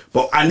living, innit?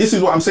 And this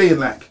is what I'm saying.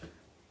 Like,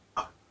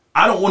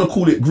 I don't want to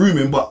call it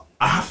grooming, but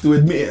I have to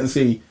admit it and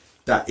say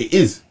that it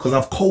is, because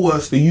I've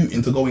coerced the youth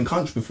into going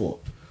cunt before.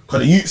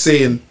 Because the youth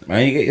saying,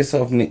 man, you get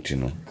yourself nicked, you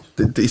know.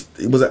 This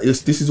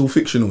is all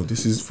fictional.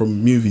 This is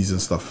from movies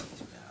and stuff.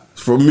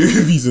 It's from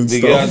movies and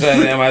stuff.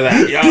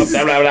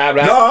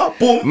 Nah,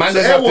 boom. Man,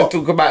 just have to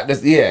talk about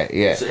this.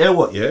 Yeah. So,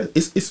 what? Yeah,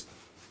 it's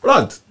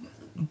blood.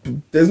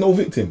 There's no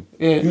victim.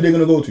 Yeah. Who they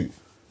gonna go to?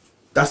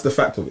 That's the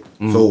fact of it.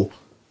 So,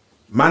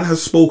 man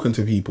has spoken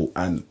to people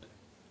and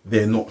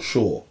they're not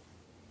sure,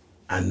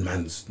 and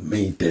man's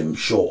made them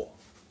sure.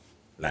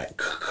 Like,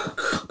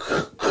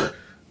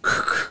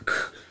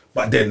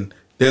 but then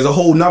there's a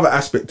whole nother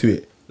aspect to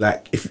it.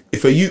 Like,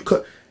 if a youth,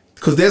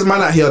 because there's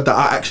man out here that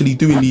are actually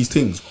doing these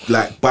things,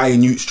 like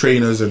buying youths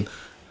trainers and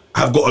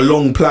have got a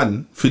long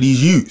plan for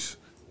these youths.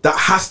 That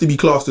has to be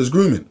classed as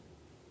grooming.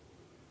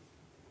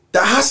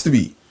 That has to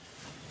be.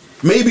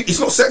 Maybe it's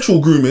not sexual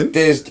grooming.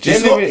 I'm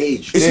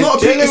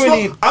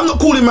not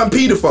calling man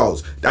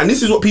paedophiles, and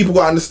this is what people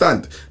gotta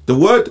understand. The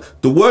word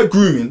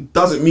grooming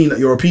doesn't mean that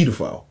you're a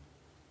paedophile.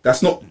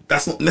 That's not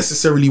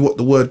necessarily what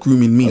the word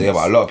grooming means. Yeah,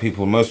 but a lot of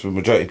people,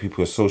 majority of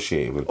people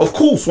associate with. Of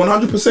course,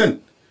 100%.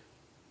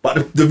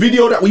 But the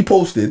video that we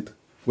posted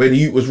where the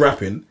youth was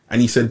rapping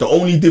and he said the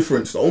only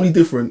difference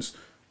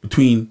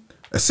between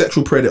a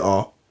sexual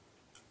predator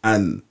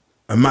and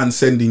a man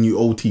sending you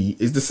OT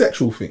is the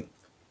sexual thing.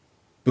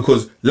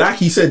 Because like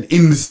he said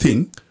in this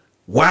thing,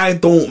 why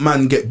don't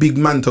man get big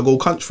man to go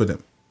cunt for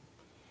them?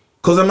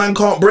 Because a man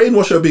can't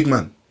brainwash a big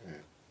man.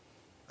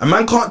 A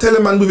man can't tell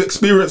a man with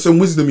experience and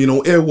wisdom, you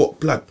know, what,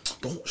 blood,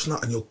 don't watch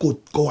nothing, you're good,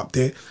 go up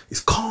there, it's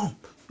calm.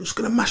 You're just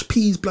going to mash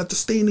peas, blood, to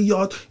stay in the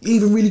yard, you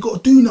ain't even really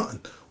got to do nothing.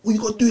 All you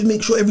got to do is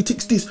make sure every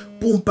tick's this.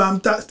 Boom, bam,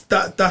 that's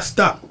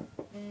that.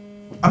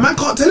 A man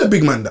can't tell a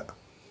big man that.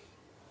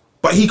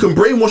 But he can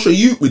brainwash a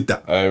youth with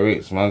that. Alright,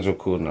 Rich, man's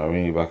recording. I'll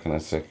ring you back in a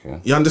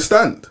second. You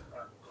understand?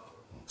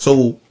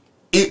 So,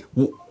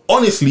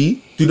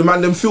 honestly, do the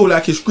man them feel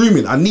like it's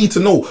grooming? I need to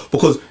know,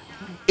 because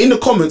in the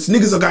comments,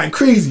 niggas are going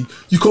crazy.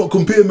 You can't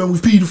compare man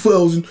with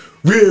paedophiles and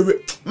rare.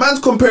 Man's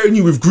comparing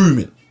you with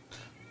grooming.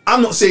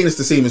 I'm not saying it's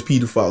the same as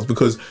paedophiles,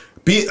 because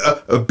being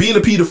a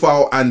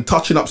paedophile and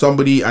touching up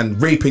somebody and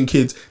raping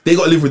kids, they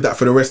got to live with that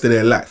for the rest of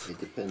their life. It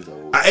depends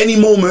on at any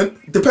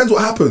moment, depends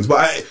what happens.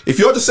 But if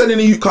you're just sending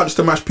a youth cunts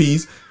to mash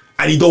peas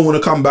and he don't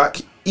want to come back,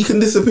 he can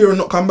disappear and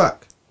not come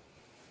back.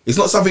 It's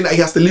not something that he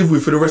has to live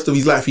with for the rest of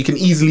his life. He can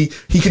easily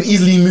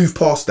move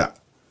past that.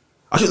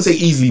 I shouldn't say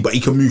easily, but he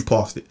can move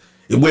past it.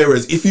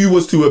 Whereas if you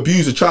was to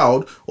abuse a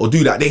child or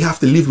do that, they have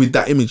to live with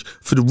that image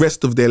for the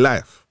rest of their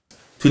life.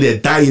 To their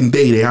dying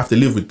day, they have to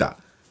live with that.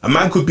 A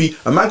man could be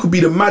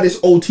the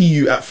maddest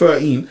OTU at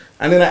 13,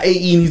 and then at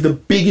 18 he's the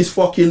biggest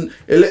fucking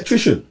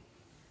electrician.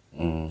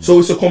 So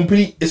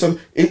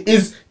it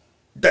is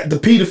that the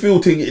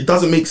paedophile thing, it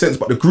doesn't make sense,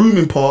 but the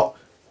grooming part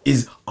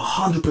is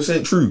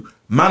 100% true.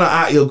 Man are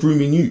out here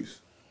grooming youths.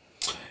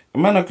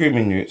 Man are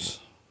grooming youths,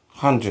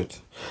 100.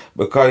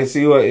 Because you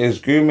see what it is,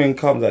 grooming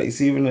comes out. You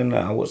see, even in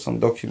that, I watched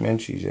some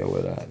documentaries, yeah,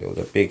 where there was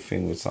a big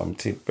thing with some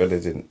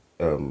brothers in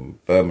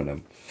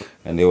Birmingham,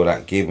 and they were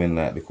like giving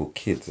like little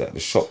kids, like the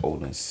shop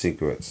owners,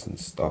 cigarettes and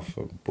stuff,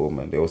 and boom,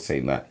 and they were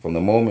saying that from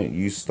the moment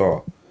you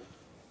start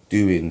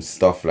doing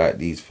stuff like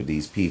these for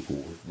these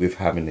people with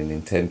having an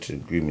intention,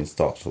 grooming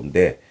starts from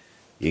there.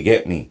 You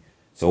get me?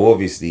 So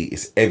obviously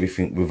it's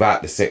everything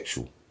without the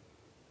sexual.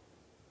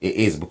 It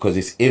is, because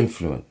it's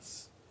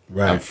influence.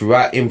 Right. And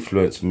throughout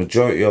influence,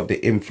 majority of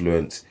the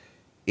influence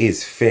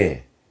is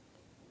fair.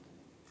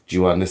 Do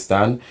you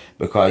understand?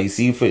 Because you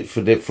see,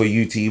 for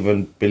you to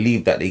even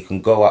believe that they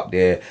can go up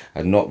there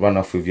and not run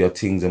off with your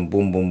things and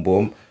boom, boom,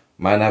 boom,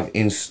 man have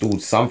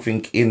installed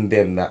something in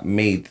them that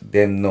made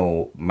them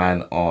know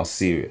man are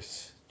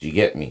serious. Do you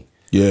get me?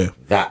 Yeah.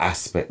 That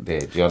aspect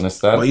there. Do you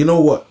understand? But you know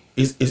what?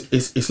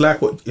 It's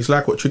like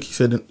what Tricky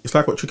said. It's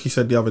like what Tricky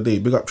said the other day.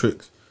 Big up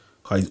Tricks.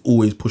 Cause he's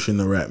always pushing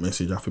the right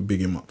message. I have to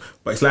big him up.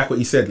 But it's like what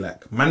he said.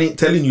 Like, man ain't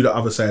telling you the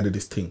other side of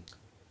this thing.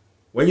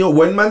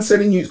 When man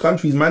selling youth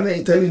countries, man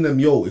ain't telling them,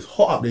 yo, it's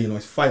hot up there, you know,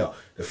 it's fire.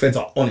 The feds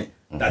are on it.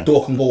 That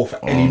door can go off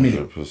at any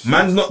minute.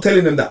 Man's not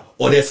telling them that.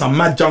 Or there's some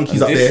mad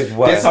junkies up there.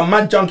 There's some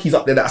mad junkies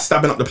up there that are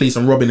stabbing up the place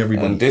and robbing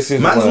everybody.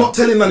 Man's not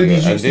telling none of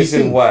these youths these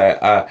things. This is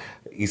why,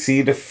 you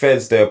see the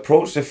feds, the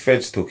approach the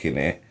feds took in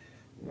it,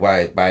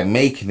 by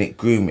making it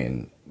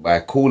grooming, by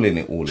calling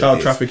it all child of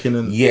this. Trafficking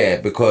and... Yeah,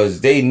 because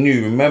they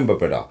knew, remember,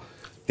 brother,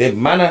 the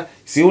manner,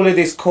 see all of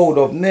this code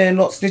of, nah,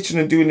 not snitching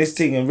and doing this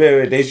thing and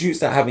rare, there's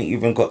youths that haven't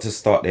even got to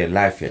start their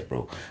life yet,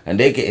 bro. And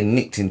they're getting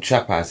nicked in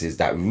trap houses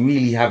that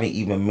really haven't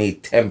even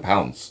made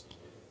 £10.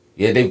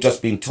 Yeah, they've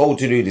just been told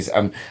to do this,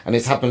 and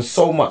it's happened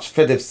so much.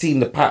 Fed have seen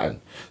the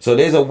pattern. So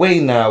there's a way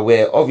now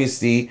where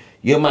obviously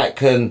you might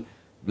can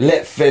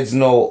let feds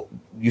know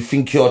you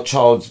think your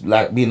child's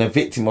like being a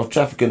victim of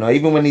trafficking, or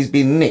even when he's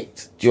been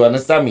nicked. Do you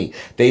understand me?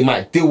 They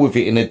might deal with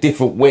it in a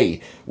different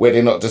way where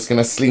they're not just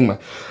gonna sling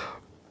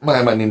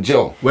my man in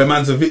jail. Where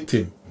man's a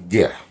victim.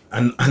 Yeah.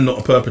 And not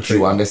a perpetrator. Do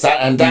you understand?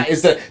 And that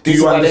is this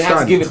is why they have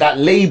to give it that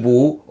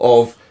label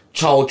of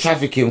child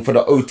trafficking for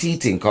the OT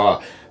thing.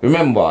 Cause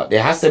remember,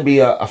 there has to be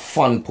a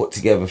fund put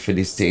together for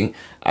this thing,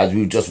 as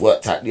we just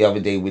worked out the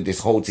other day with this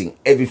whole thing.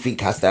 Everything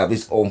has to have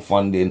its own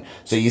funding.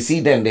 So you see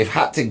them, they've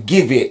had to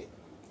give it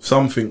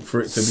something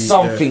for it to be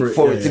something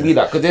for it to be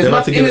that. Because there's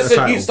enough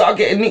innocent youths that are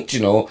getting nicked,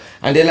 you know,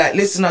 and they're like,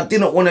 listen, I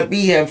didn't want to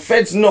be here, and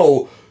feds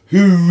know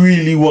who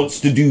really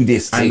wants to do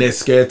this thing. And they're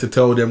scared to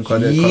tell them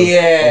because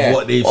of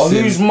what they've or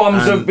seen. Whose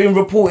mums have been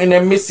reporting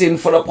them missing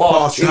for the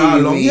past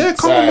 2 weeks. Yeah,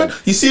 come on, man.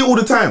 You see it all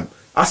the time.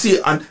 I see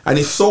it, and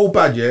it's so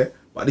bad, yeah.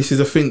 But this is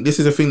a thing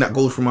that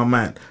goes through my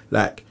mind.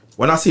 Like,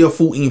 when I see a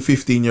 14,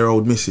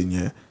 15-year-old missing,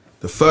 yeah,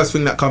 the first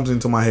thing that comes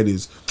into my head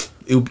is,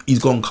 he's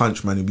gone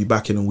cunch, man. He'll be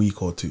back in a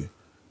week or two.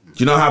 Do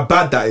you know how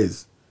bad that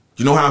is?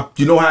 Do you know how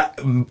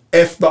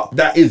effed up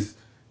that is?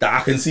 That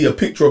I can see a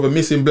picture of a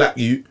missing black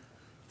youth,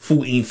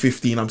 14,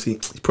 15, I'm seeing,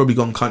 he's probably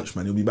gone cunch,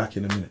 man. He'll be back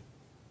in a minute.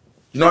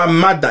 You know how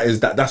mad that is?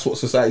 That's what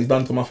society's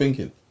done to my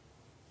thinking.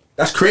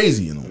 That's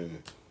crazy, you know.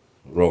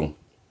 Wrong.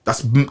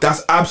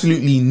 That's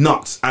absolutely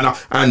nuts. And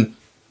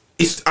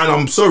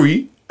I'm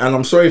sorry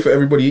for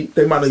everybody.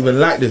 They might not even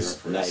like this.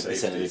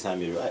 90% of the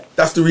time you're right.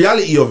 That's the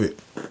reality of it.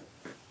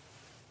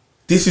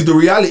 This is the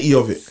reality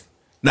of it.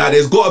 Now,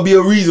 there's got to be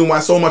a reason why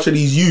so much of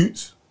these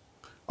youths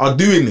are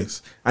doing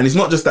this. And it's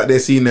not just that they're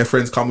seeing their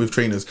friends come with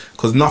trainers,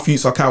 because enough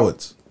youths are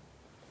cowards.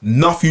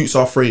 Enough youths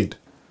are afraid.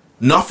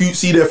 Enough youths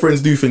see their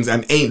friends do things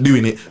and ain't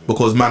doing it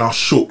because man are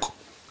shook.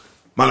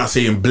 Man are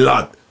saying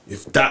blood.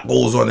 If that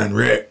goes on and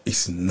rare,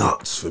 it's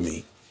nuts for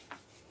me.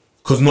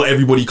 Because not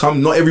everybody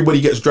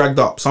gets dragged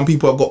up. Some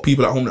people have got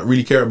people at home that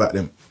really care about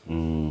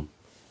them.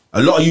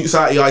 A lot of youths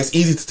out here, it's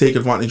easy to take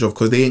advantage of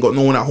because they ain't got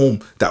no one at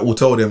home that will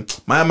tell them,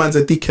 my man's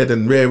a dickhead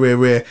and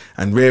rare,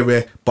 and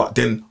rare. But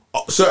then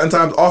certain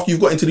times after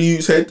you've got into the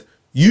youth's head,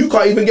 you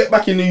can't even get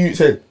back in the youth's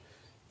head.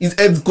 His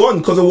head's gone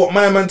because of what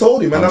my man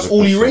told him, and that's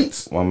all he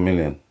rates. 1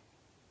 million.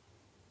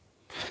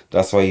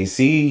 That's why you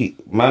see,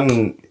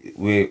 man,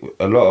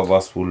 a lot of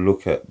us will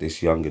look at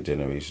this younger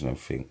generation and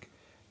think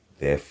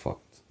they're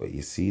fucked. But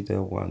you see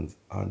the ones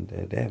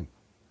under them.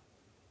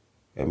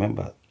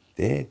 Remember,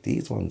 they're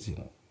these ones, you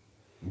know.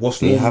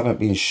 They haven't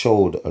been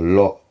showed a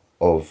lot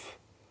of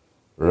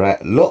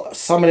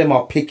some of them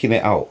are picking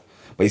it out.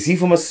 But you see,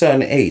 from a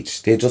certain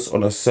age, they're just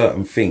on a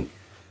certain thing.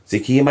 So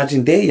can you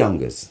imagine their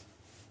youngers?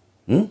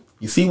 You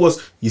see,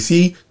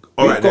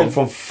 we've gone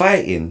from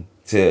fighting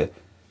to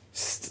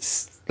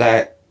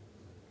like,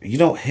 you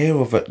don't hear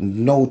of it.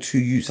 No two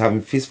youths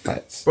having fist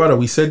fights. Brother,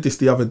 we said this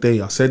the other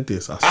day. I said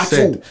this. I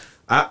said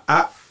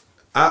at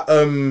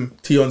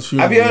Tion's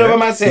funeral. Have you heard of a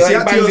man say,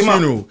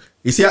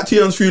 You see at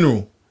Tion's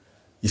funeral,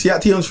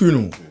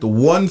 the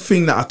one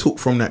thing that I took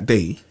from that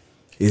day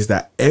is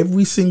that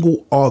every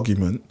single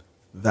argument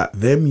that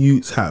them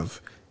youths have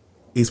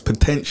is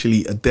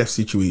potentially a death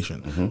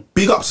situation.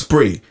 Big up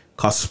Spray,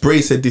 because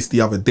Spray said this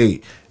the other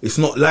day. It's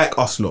not like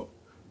us lot.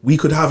 We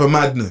could have a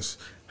madness,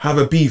 have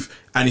a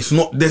beef, and it's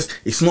not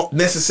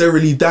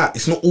necessarily that.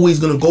 It's not always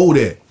gonna go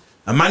there.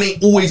 A man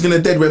ain't always gonna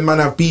dead when man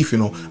have beef, you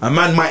know. A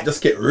man might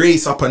just get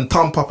race up and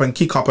thump up and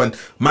kick up, and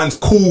man's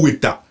cool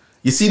with that.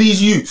 You see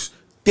these youths,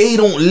 they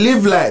don't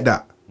live like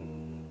that.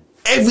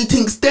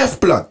 Everything's death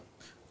blood.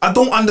 I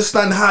don't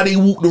understand how they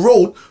walk the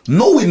road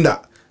knowing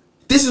that.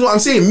 This is what I'm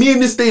saying. Me in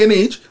this day and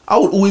age, I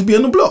would always be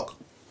on the block.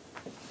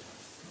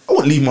 I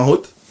wouldn't leave my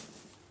hood.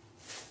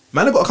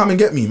 Man, I gotta come and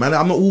get me. Man,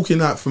 I'm not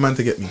walking out for man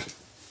to get me.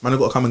 Man, I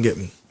gotta come and get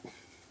me.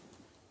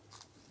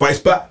 But it's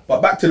back.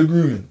 But back to the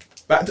grooming.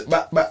 Back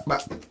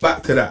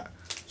to that.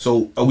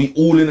 So are we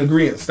all in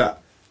agreement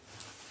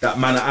that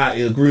man are out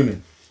here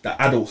grooming? That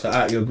adults are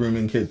out here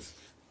grooming kids?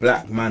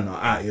 Black men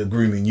are out here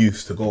grooming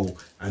youths to go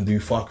and do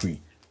fuckery?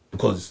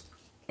 Because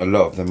a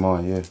lot of them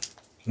are, yeah.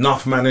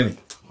 Enough man, innit?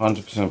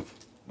 100%.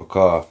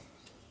 Because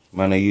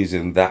man are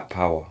using that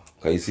power.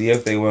 Because you see,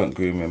 if they weren't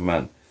grooming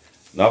man,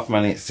 enough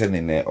man ain't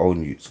sending their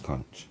own youths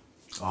cunch.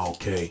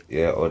 Okay.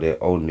 Yeah, or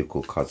their own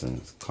little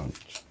cousins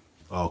cunch.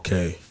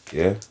 Okay.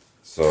 Yeah?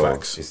 So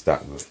Facts. It's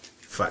that good.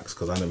 Facts,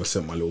 because I never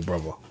sent my little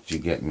brother. Do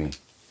you get me?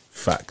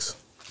 Facts.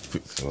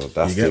 So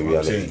that's the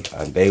reality.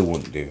 And they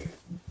won't do it.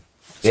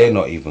 They're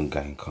not even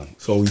going cunt.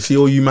 So you see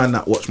all you man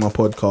that watch my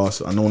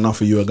podcast, I know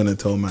enough of you are going to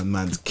tell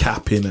man's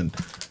capping and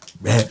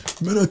man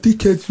are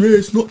dickheads,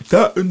 it's not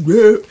that and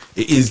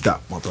it is that,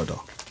 my brother.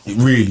 It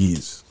really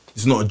is.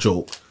 It's not a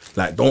joke.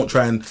 Like, don't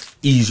try and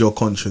ease your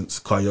conscience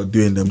because you're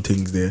doing them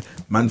things there.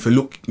 Man, for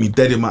look me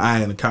dead in my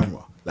eye in the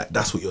camera, like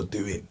that's what you're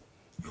doing.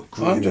 You're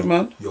grooming, 100,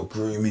 man. You're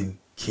grooming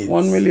kids.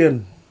 1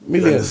 million.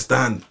 You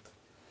understand?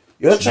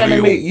 You're trying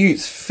to make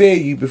youths fear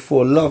you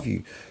before love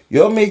you.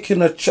 You're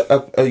making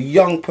a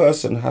young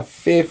person have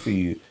fear for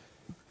you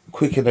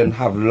quicker than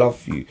have love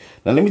for you.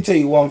 Now, let me tell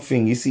you one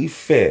thing. You see,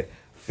 fear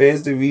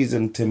is the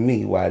reason to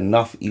me why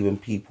enough even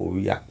people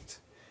react.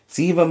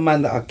 See, even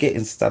man that are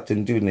getting stabbed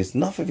and doing this,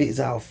 enough of it is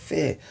out of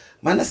fear.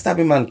 Man are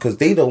stabbing man because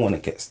they don't want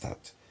to get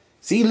stabbed.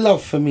 See,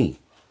 love for me.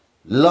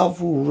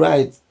 Love will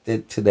ride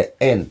to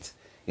the end.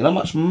 You know how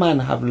much man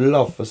have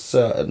love for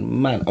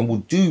certain man and will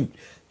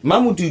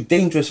do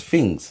dangerous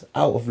things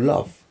out of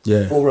love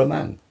for a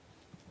man.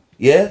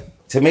 Yeah?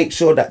 To make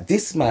sure that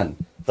this man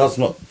does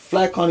not,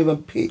 fly can't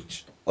even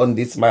pitch on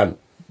this man.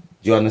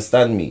 Do you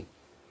understand me?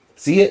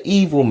 See, an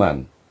evil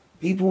man.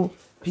 People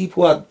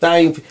are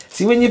dying.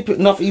 See, when you put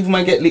enough evil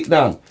man get licked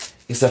down,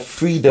 it's a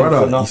freedom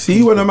for enough. You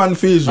see when a man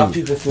fears you.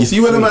 You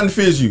see when a man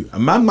fears you. A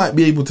man might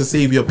be able to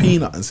save your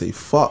peanut and say,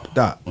 fuck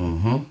that.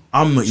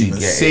 I'm not even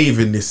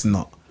saving this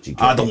nut.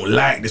 I don't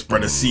like this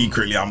brother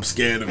secretly. I'm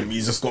scared of him.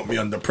 He's just got me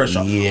under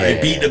pressure. Yeah. I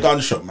beat the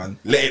gunshot, man.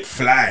 Let it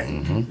fly.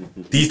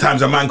 These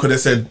times a man could have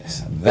said,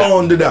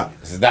 don't do that.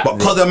 But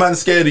because a man's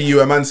scared of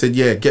you, a man said,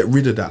 yeah, get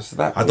rid of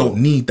that. I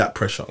don't need that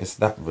pressure. It's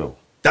that real.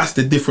 That's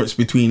the difference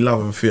between love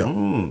and fear.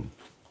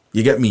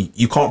 You get me?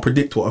 You can't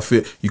predict what a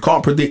fear. You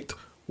can't predict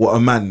what a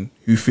man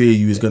who fear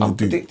you is going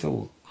to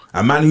do.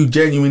 A man who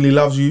genuinely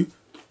loves you,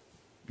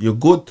 you're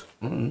good.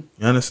 You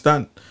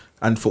understand?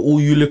 And for all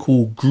you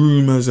little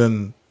groomers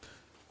and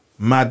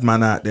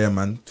madman out there,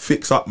 man,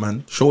 fix up,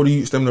 man. Show the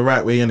youths them the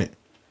right way, innit?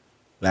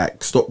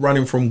 Like, stop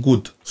running from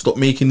good. Stop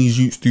making these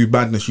youths do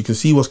badness. You can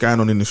see what's going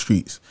on in the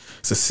streets.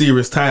 It's a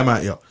serious time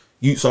out here.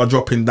 Youths are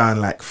dropping down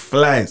like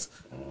flies.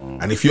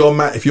 And if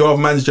you're of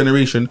man's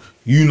generation,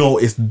 you know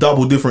it's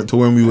double different to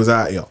when we was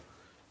out here.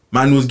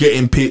 Man was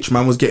getting pitched,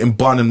 man was getting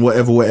bun and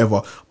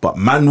whatever. But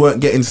man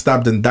weren't getting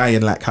stabbed and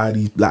dying like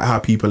how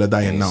people are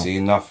dying now. See,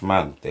 enough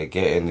man, they're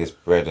getting this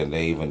bread and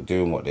they're even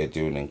doing what they're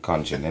doing in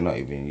country and they're not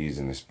even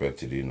using this bread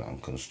to do nothing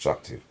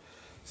constructive.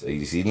 So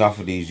you see enough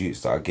of these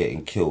youths that are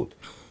getting killed.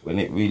 When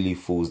it really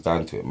falls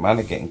down to it, man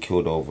are getting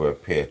killed over a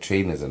pair of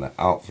trainers and an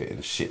outfit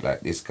and shit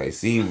like this. Cause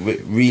see,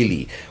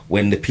 really,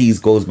 when the piece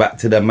goes back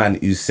to the man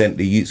who sent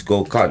the youths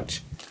go cunch,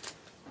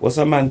 what's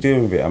a man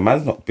doing with it? A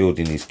man's not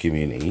building his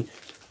community.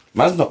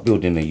 Man's not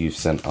building a youth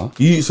centre.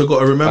 You have got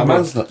to remember,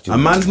 a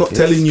man's not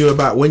telling you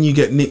about when you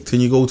get nicked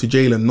and you go to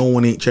jail and no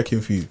one ain't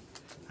checking for you.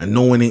 And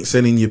no one ain't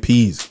sending you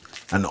peas.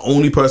 And the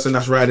only person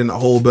that's riding that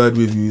whole bird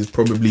with you is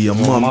probably your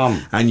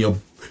mum and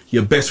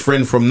your best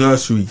friend from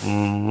nursery.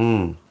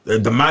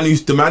 The man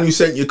who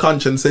sent you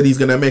cunt and said he's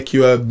gonna make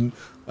you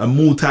a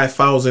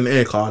multi-thousand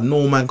air car.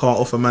 No man can't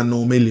offer man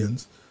no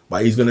millions.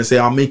 But he's gonna say,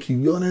 I'll make you,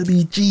 you're gonna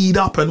be G'd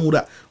up and all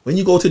that. When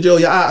you go to jail,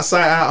 you're out of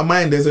sight, out of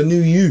mind. There's a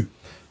new you.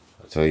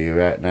 I tell you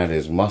right now,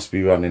 must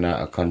be running out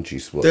of country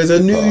spots. There's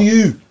a new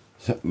you.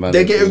 Man,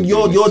 they're getting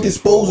you're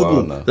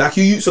disposable. Like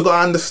you used to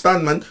gotta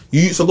understand, man.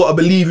 You used to gotta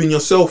believe in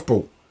yourself,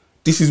 bro.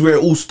 This is where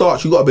it all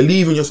starts. You gotta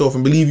believe in yourself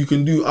and believe you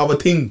can do other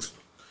things.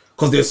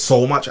 Cause there's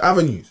so much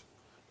avenues.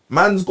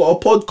 Man's got a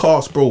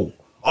podcast, bro.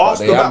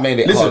 Ask about. Made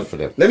it hard for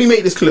them. Let me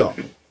make this clear.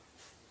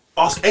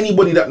 Ask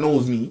anybody that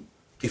knows me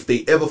if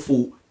they ever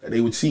thought that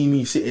they would see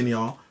me sitting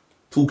here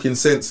talking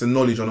sense and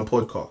knowledge on a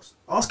podcast.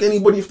 Ask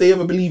anybody if they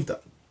ever believed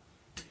that.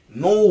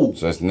 No.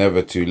 So it's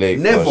never too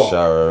late for a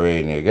shower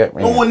rain, you get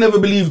me? No one never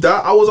believed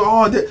that. I was a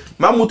hard hit.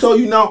 Man will tell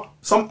you now,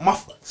 some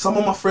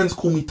of my friends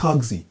call me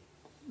Tugsy.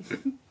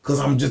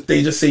 Because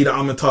they just say that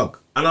I'm a tug.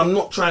 And I'm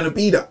not trying to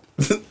be that.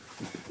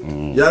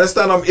 You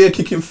understand? I'm here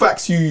kicking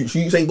facts. You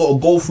ain't got to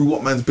go through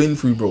what man's been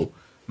through, bro.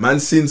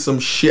 Man's seen some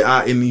shit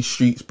out in these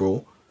streets,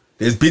 bro.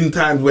 There's been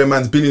times where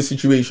man's been in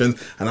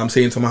situations and I'm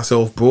saying to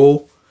myself,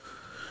 bro,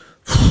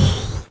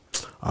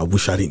 I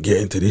wish I didn't get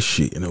into this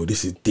shit. You know,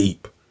 this is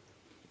deep.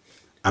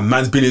 And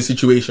man's been in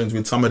situations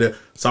with some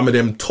of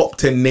them top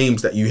 10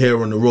 names that you hear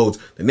on the roads.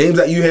 The names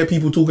that you hear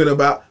people talking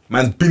about,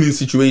 man's been in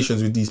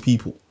situations with these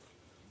people.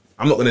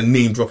 I'm not going to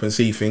name drop and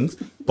say things,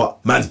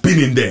 but man's been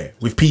in there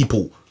with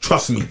people.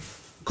 Trust me.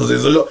 Because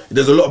there's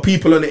a lot of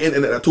people on the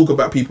internet that talk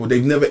about people.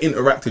 They've never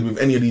interacted with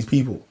any of these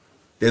people.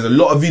 There's a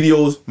lot of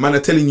videos, man are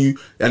telling you,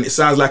 and it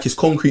sounds like it's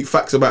concrete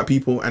facts about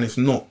people, and it's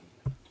not.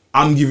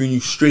 I'm giving you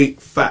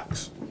straight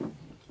facts.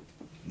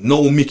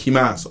 No Mickey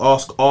Mouse.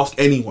 Ask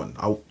anyone.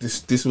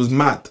 This was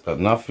mad. But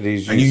enough of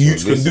these youths. And you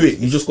youths can do it.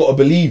 You just got to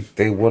believe.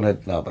 They want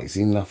to, no, but it's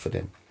enough of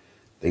them.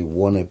 They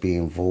want to be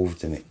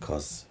involved in it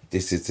because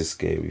this is the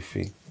scary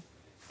thing.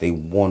 They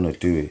want to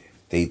do it.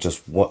 They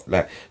just want,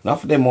 like,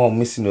 enough of them are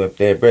missing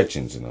their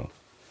brethren, you know.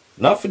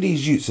 Enough of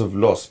these youths have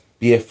lost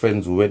bare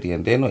friends already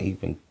and they're not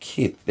even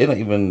kids. They're not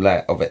even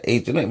like of an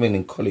age. They're not even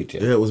in college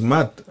yet. Yeah, it was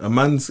mad. A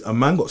man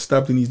got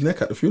stabbed in his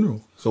neck at the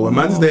funeral. So a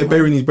man's there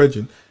burying his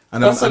brethren.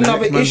 And that's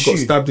another issue. Got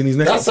stabbed in his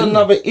neck. That's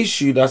another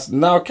issue that's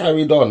now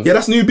carried on. Yeah,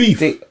 that's new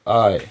beef.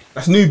 Aye.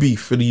 That's new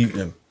beef for the youth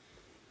then.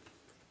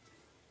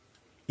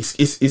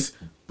 It's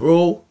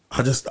bro,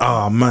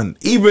 man.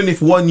 Even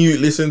if one youth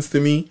listens to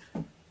me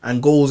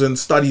and goes and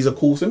studies a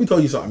course, let me tell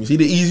you something. You see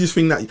the easiest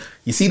thing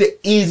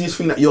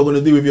that you're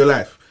gonna do with your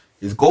life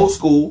is go to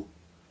school,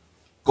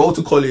 go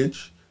to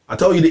college. I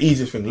tell you the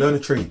easiest thing, learn a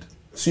trade.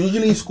 As soon as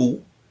you leave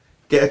school,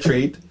 get a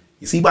trade.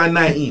 You see by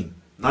 19,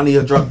 none of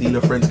your drug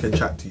dealer friends can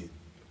chat to you.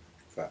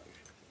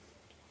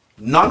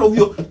 None of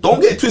your, don't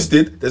get it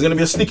twisted, there's going to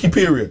be a sticky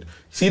period.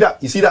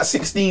 You see that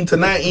 16 to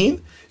 19?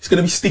 It's going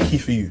to be sticky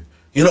for you.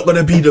 You're not going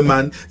to be the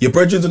man. Your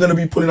brethren are going to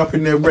be pulling up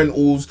in their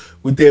rentals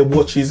with their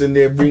watches and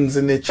their rings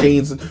and their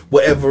chains and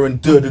whatever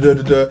and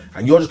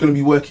and you're just going to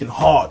be working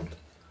hard.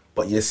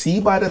 But you see,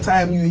 by the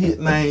time you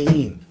hit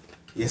 19,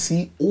 you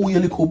see all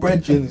your little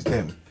brethren,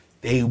 them,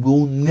 they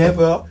will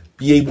never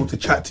be able to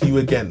chat to you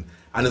again.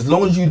 And as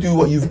long as you do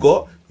what you've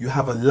got, you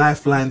have a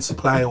lifeline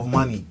supply of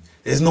money.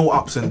 There's no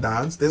ups and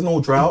downs. There's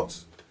no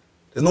droughts.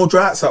 There's no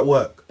droughts at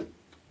work.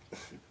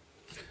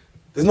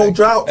 There's no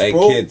droughts,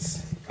 bro. Hey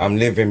kids, I'm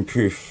living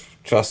proof.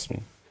 Trust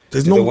me.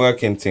 There's no the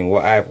working thing.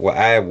 What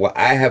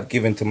I have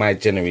given to my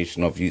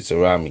generation of youths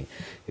around me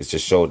is to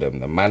show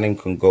them the man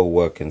can go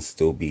work and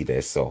still be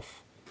their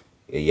self.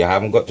 You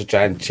haven't got to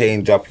try and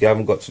change up. You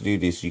haven't got to do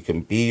this. You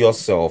can be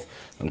yourself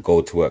and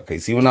go to work. You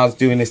see, when I was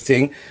doing this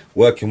thing,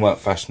 working weren't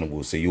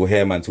fashionable. So you'll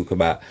hear man talk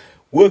about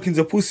working's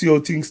a pussy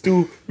old thing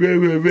still,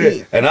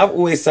 rare. And I've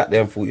always sat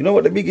there and thought, you know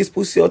what the biggest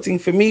pussy old thing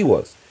for me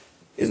was?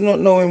 Is not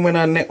knowing when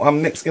I'm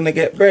next going to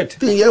get bread.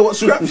 Yeah, what's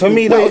scrap? For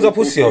me, that was a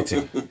pussy old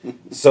thing.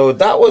 So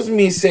that was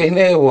me saying,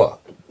 hey, what?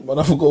 Man,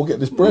 I forgot to get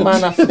this bread.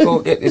 Man, I forgot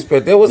to get this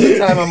bread. There was a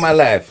time in my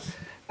life,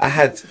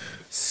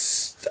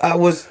 I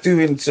was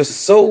doing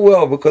just so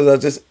well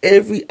because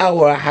every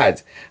hour I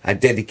had, I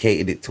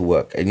dedicated it to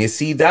work. And you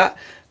see that?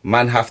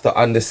 Man have to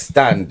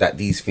understand that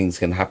these things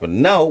can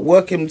happen. Now,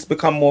 working's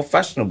become more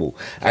fashionable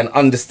and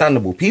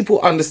understandable. People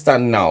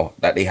understand now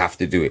that they have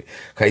to do it.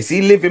 Okay,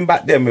 see, living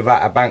back then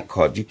without a bank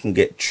card, you can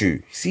get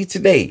through. See,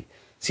 today,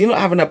 not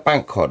having a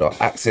bank card or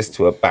access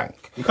to a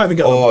bank, you can't even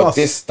get on the bus.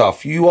 This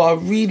stuff, you are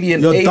really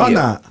an alien. You're done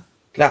that.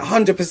 Like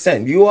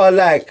 100%.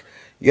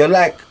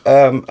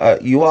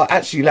 You are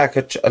actually like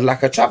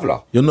a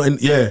traveller. You're not in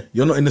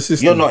the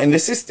system. You're not in the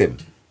system.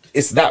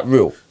 It's that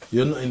real.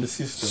 You're not in the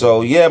system.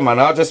 So, yeah, man,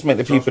 I'll just make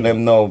the people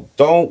them know.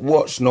 Don't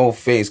watch no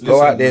face.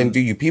 Go out there and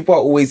do you. People are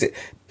always...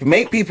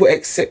 Make people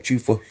accept you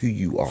for who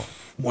you are.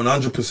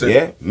 100%.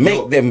 Yeah?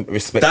 Make them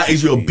respect That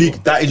is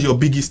your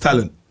biggest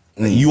talent.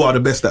 You are the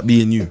best at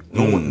being you.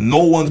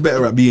 No one's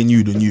better at being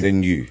you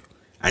than you.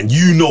 And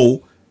you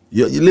know,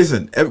 you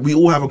listen, we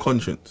all have a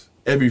conscience.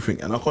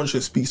 Everything. And our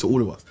conscience speaks to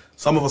all of us.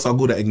 Some of us are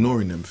good at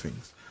ignoring them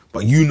things.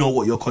 But you know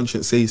what your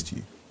conscience says to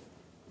you.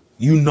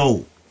 You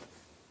know.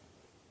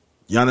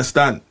 You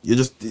understand? You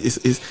just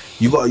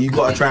you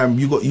gotta try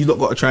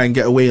and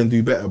get away and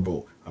do better,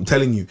 bro. I'm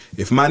telling you,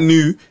 if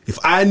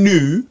I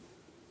knew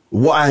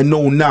what I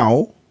know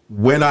now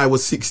when I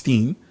was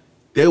 16,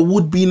 there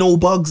would be no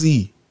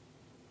Bugsy.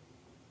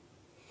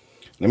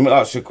 Let me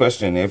ask you a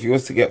question. If you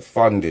was to get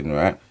funding,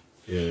 right?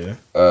 Yeah.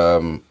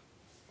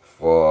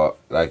 For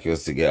like you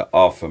was to get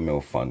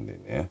 $500,000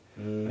 funding, yeah?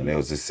 And they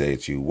was to say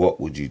to you, what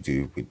would you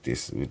do with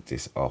this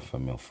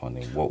 $500,000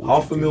 funding? What would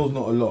 $500,000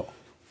 not a lot.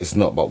 It's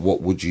not, but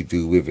what would you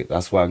do with it?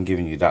 That's why I'm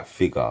giving you that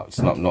figure. It's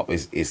not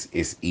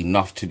it's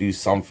enough to do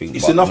something.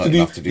 It's enough to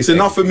do. It's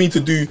enough for me to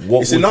do.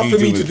 It's enough for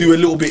me to do a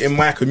little bit in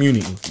my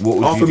community.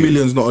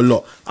 $500,000's not a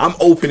lot. I'm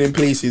opening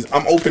places.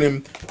 I'm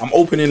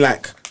opening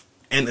like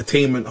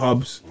entertainment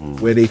hubs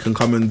where they can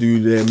come and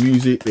do their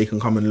music. They can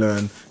come and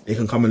learn. They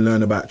can come and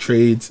learn about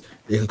trades.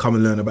 They can come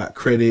and learn about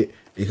credit.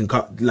 They can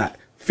like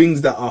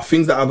things that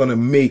are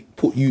gonna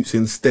put youths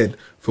instead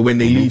for when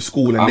they leave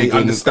school and they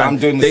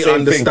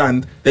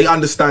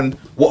understand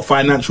what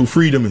financial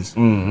freedom is.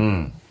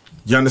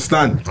 You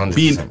understand?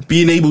 100%.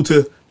 Being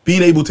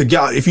able to get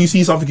out. If you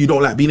see something you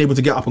don't like, being able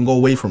to get up and go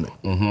away from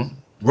it,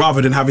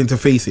 rather than having to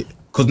face it.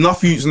 Because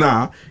enough youths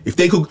now, if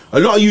they could, a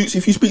lot of youths,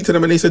 if you speak to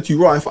them and they said to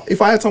you, right,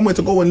 if I had somewhere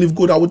to go and live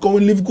good, I would go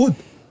and live good.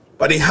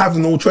 But they have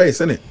no choice,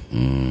 innit?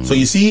 So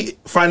you see,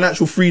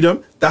 financial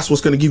freedom, that's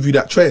what's going to give you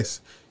that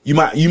choice. You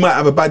might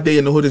have a bad day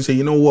in the hood and say,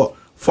 you know what,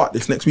 fuck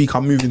this, next week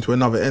I'm moving to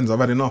another ends, I've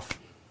had enough.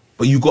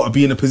 But you got to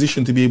be in a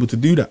position to be able to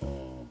do that.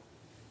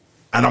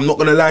 And I'm not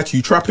going to lie to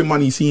you, trapping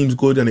money seems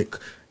good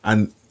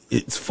and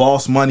it's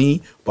fast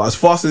money, but as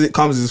fast as it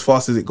comes is as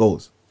fast as it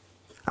goes.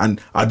 And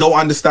I don't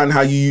understand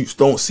how you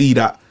don't see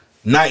that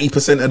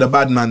 90% of the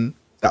bad man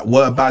that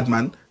were bad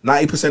man,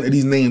 90% of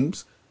these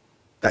names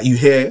that you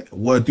hear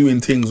were doing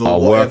things or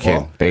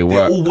whatever. Working.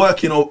 They're all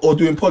working or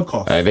doing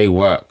podcasts. They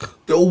work.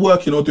 They're all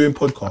working or doing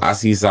podcasts. I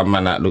see some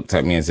man that looked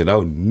at me and said,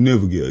 I'll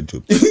never get a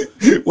job.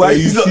 Why are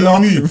you not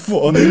laughing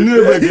for? I'll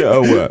never get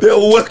a work. They're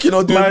all working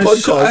or doing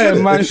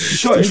podcasts. Man,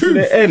 shot it to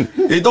the end.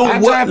 They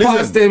don't work. I drive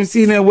past them,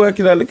 seeing them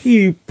working, like, look at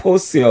you,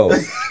 pussy, yo.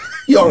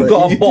 You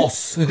got a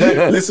boss.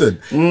 Listen,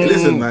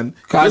 man.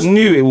 Cause I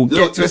knew it will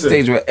get to a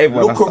stage where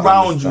everyone look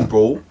around you,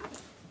 bro.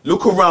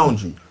 Look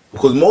around you.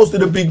 Because most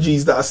of the big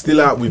G's that are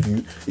still out with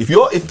you,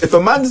 if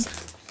a man's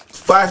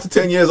 5 to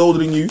 10 years older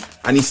than you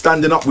and he's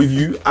standing up with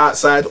you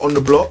outside on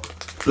the block,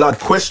 blood,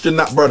 question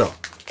that brother.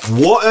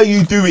 What are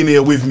you doing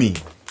here with me?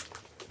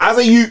 As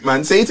a youth,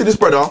 man, say to this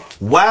brother,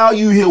 why are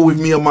you here with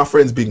me and my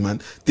friends, big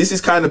man? This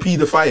is kind of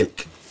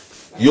paedophilic.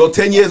 You're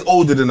 10 years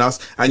older than us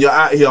and you're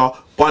out here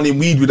bunning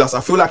weed with us.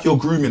 I feel like you're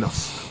grooming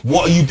us.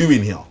 What are you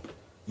doing here?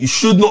 You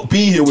should not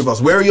be here with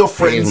us. Where are your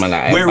friends?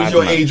 Where is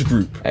your age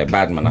group? Hey,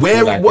 bad man. I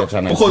feel like you're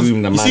trying to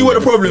groom the man. You see what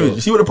the problem is?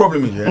 You see what the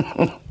problem is,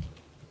 yeah?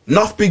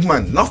 Enough big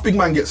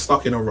man get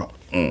stuck in a rut.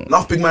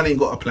 Enough big man ain't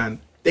got a plan.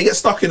 They get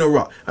stuck in a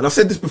rut. And I've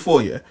said this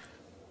before, yeah?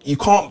 You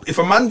can't, if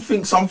a man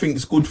thinks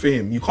something's good for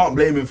him, you can't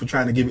blame him for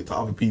trying to give it to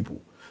other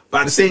people.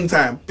 But at the same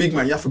time, big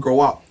man, you have to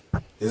grow up.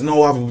 There's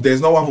no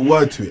other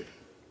word to it.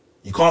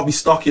 You can't be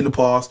stuck in the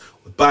past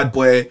with bad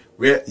boy.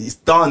 It's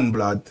done,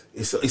 blood.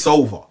 It's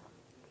over.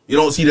 You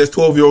don't see there's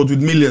 12-year-olds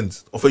with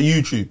millions off of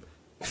YouTube. You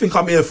think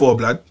I'm here for,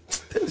 blood?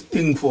 Take this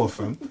thing for,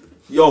 fam.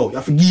 Yo, you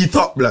have to gear it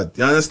up, blood.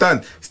 You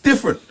understand? It's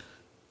different.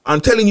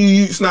 I'm telling you,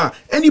 youths now,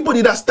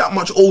 anybody that's that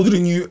much older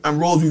than you and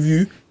rolls with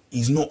you,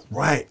 he's not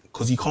right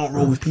because he can't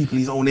roll with people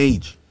his own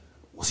age.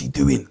 What's he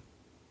doing?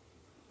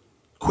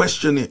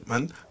 Question it,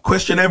 man.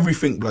 Question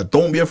everything, blood.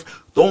 Don't be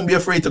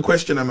afraid to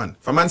question a man.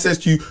 If a man says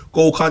to you,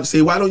 go, can't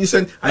say, why don't you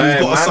send? And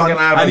he's got a son.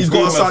 And he's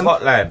got a son.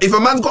 Hotline. If a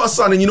man's got a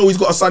son and you know he's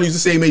got a son who's the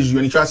same age as you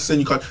and he tries to send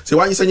you, can't say,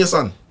 why don't you send your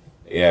son?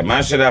 Yeah,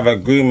 man should have a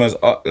groomer's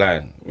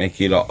hotline. Make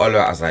you like, all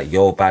I was like,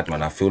 yo, bad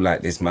man, I feel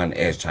like this man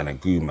is trying to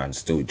groom man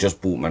still.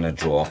 Just bought man a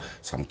drawer,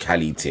 some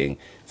Cali thing.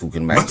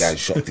 Talking man guy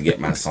shop to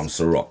get man some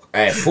Ciroc.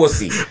 Hey,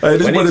 pussy. Hey,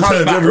 this man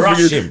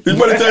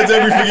turns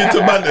everything into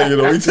banter, you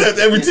know. He turns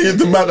everything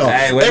into banter.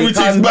 Hey,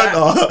 everything's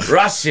banter.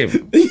 Rush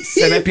him.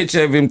 Send a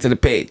picture of him to the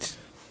page.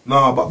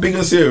 Nah, but big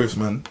and serious,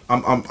 man.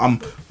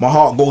 My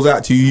heart goes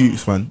out to you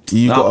youths, man.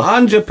 You got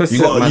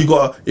 100%. You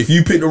got. If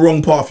you pick the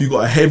wrong path, you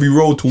got a heavy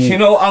road to walk. You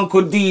know,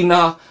 Uncle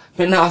Dina,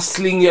 me now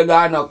sling your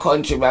guy in the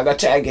country, but I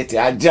gotta try to get you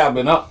a job,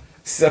 you know.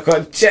 So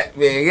come check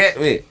me,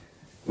 get me.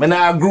 Me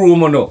now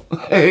groom, you know.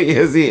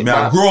 You see? Me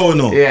I grow, you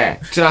know. Yeah,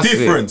 trust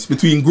Difference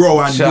between grow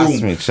and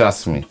groom.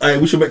 Trust me. Hey,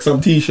 we should make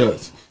some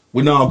t-shirts.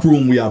 We now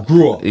groom, we are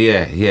grow.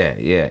 Yeah.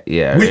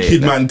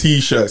 Wicked man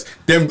t-shirts.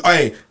 Them,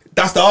 hey,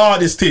 that's the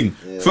hardest thing.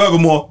 Yeah.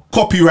 Furthermore,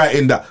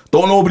 copywriting that.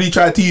 Don't nobody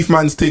try teeth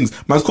man's things.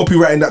 Man's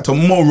copywriting that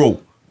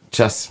tomorrow.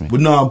 Trust me. We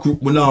now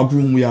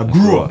groom, we are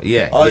grow.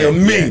 Yeah.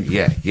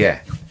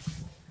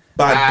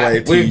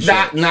 Bad boy t-shirts. With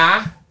that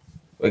now,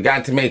 we're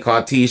going to make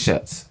our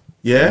t-shirts.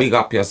 Yeah. Big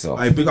up yourself.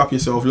 I big up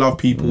yourself. Love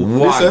people. One.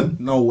 Listen.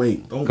 No,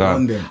 wait. Don't go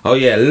on them. Oh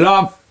yeah.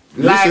 Love.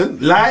 Listen.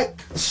 Like.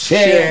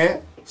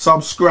 Share.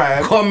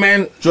 Subscribe.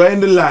 Comment. Join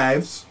the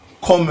lives.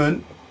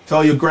 Comment.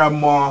 Tell your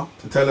grandma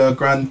to tell her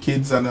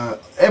grandkids and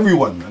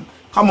everyone, man.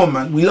 Come on,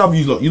 man. We love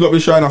you lot. You lot been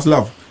showing us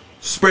love.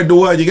 Spread the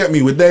word. You get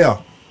me? We're there.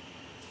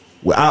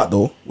 We're out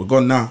though. We're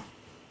gone now.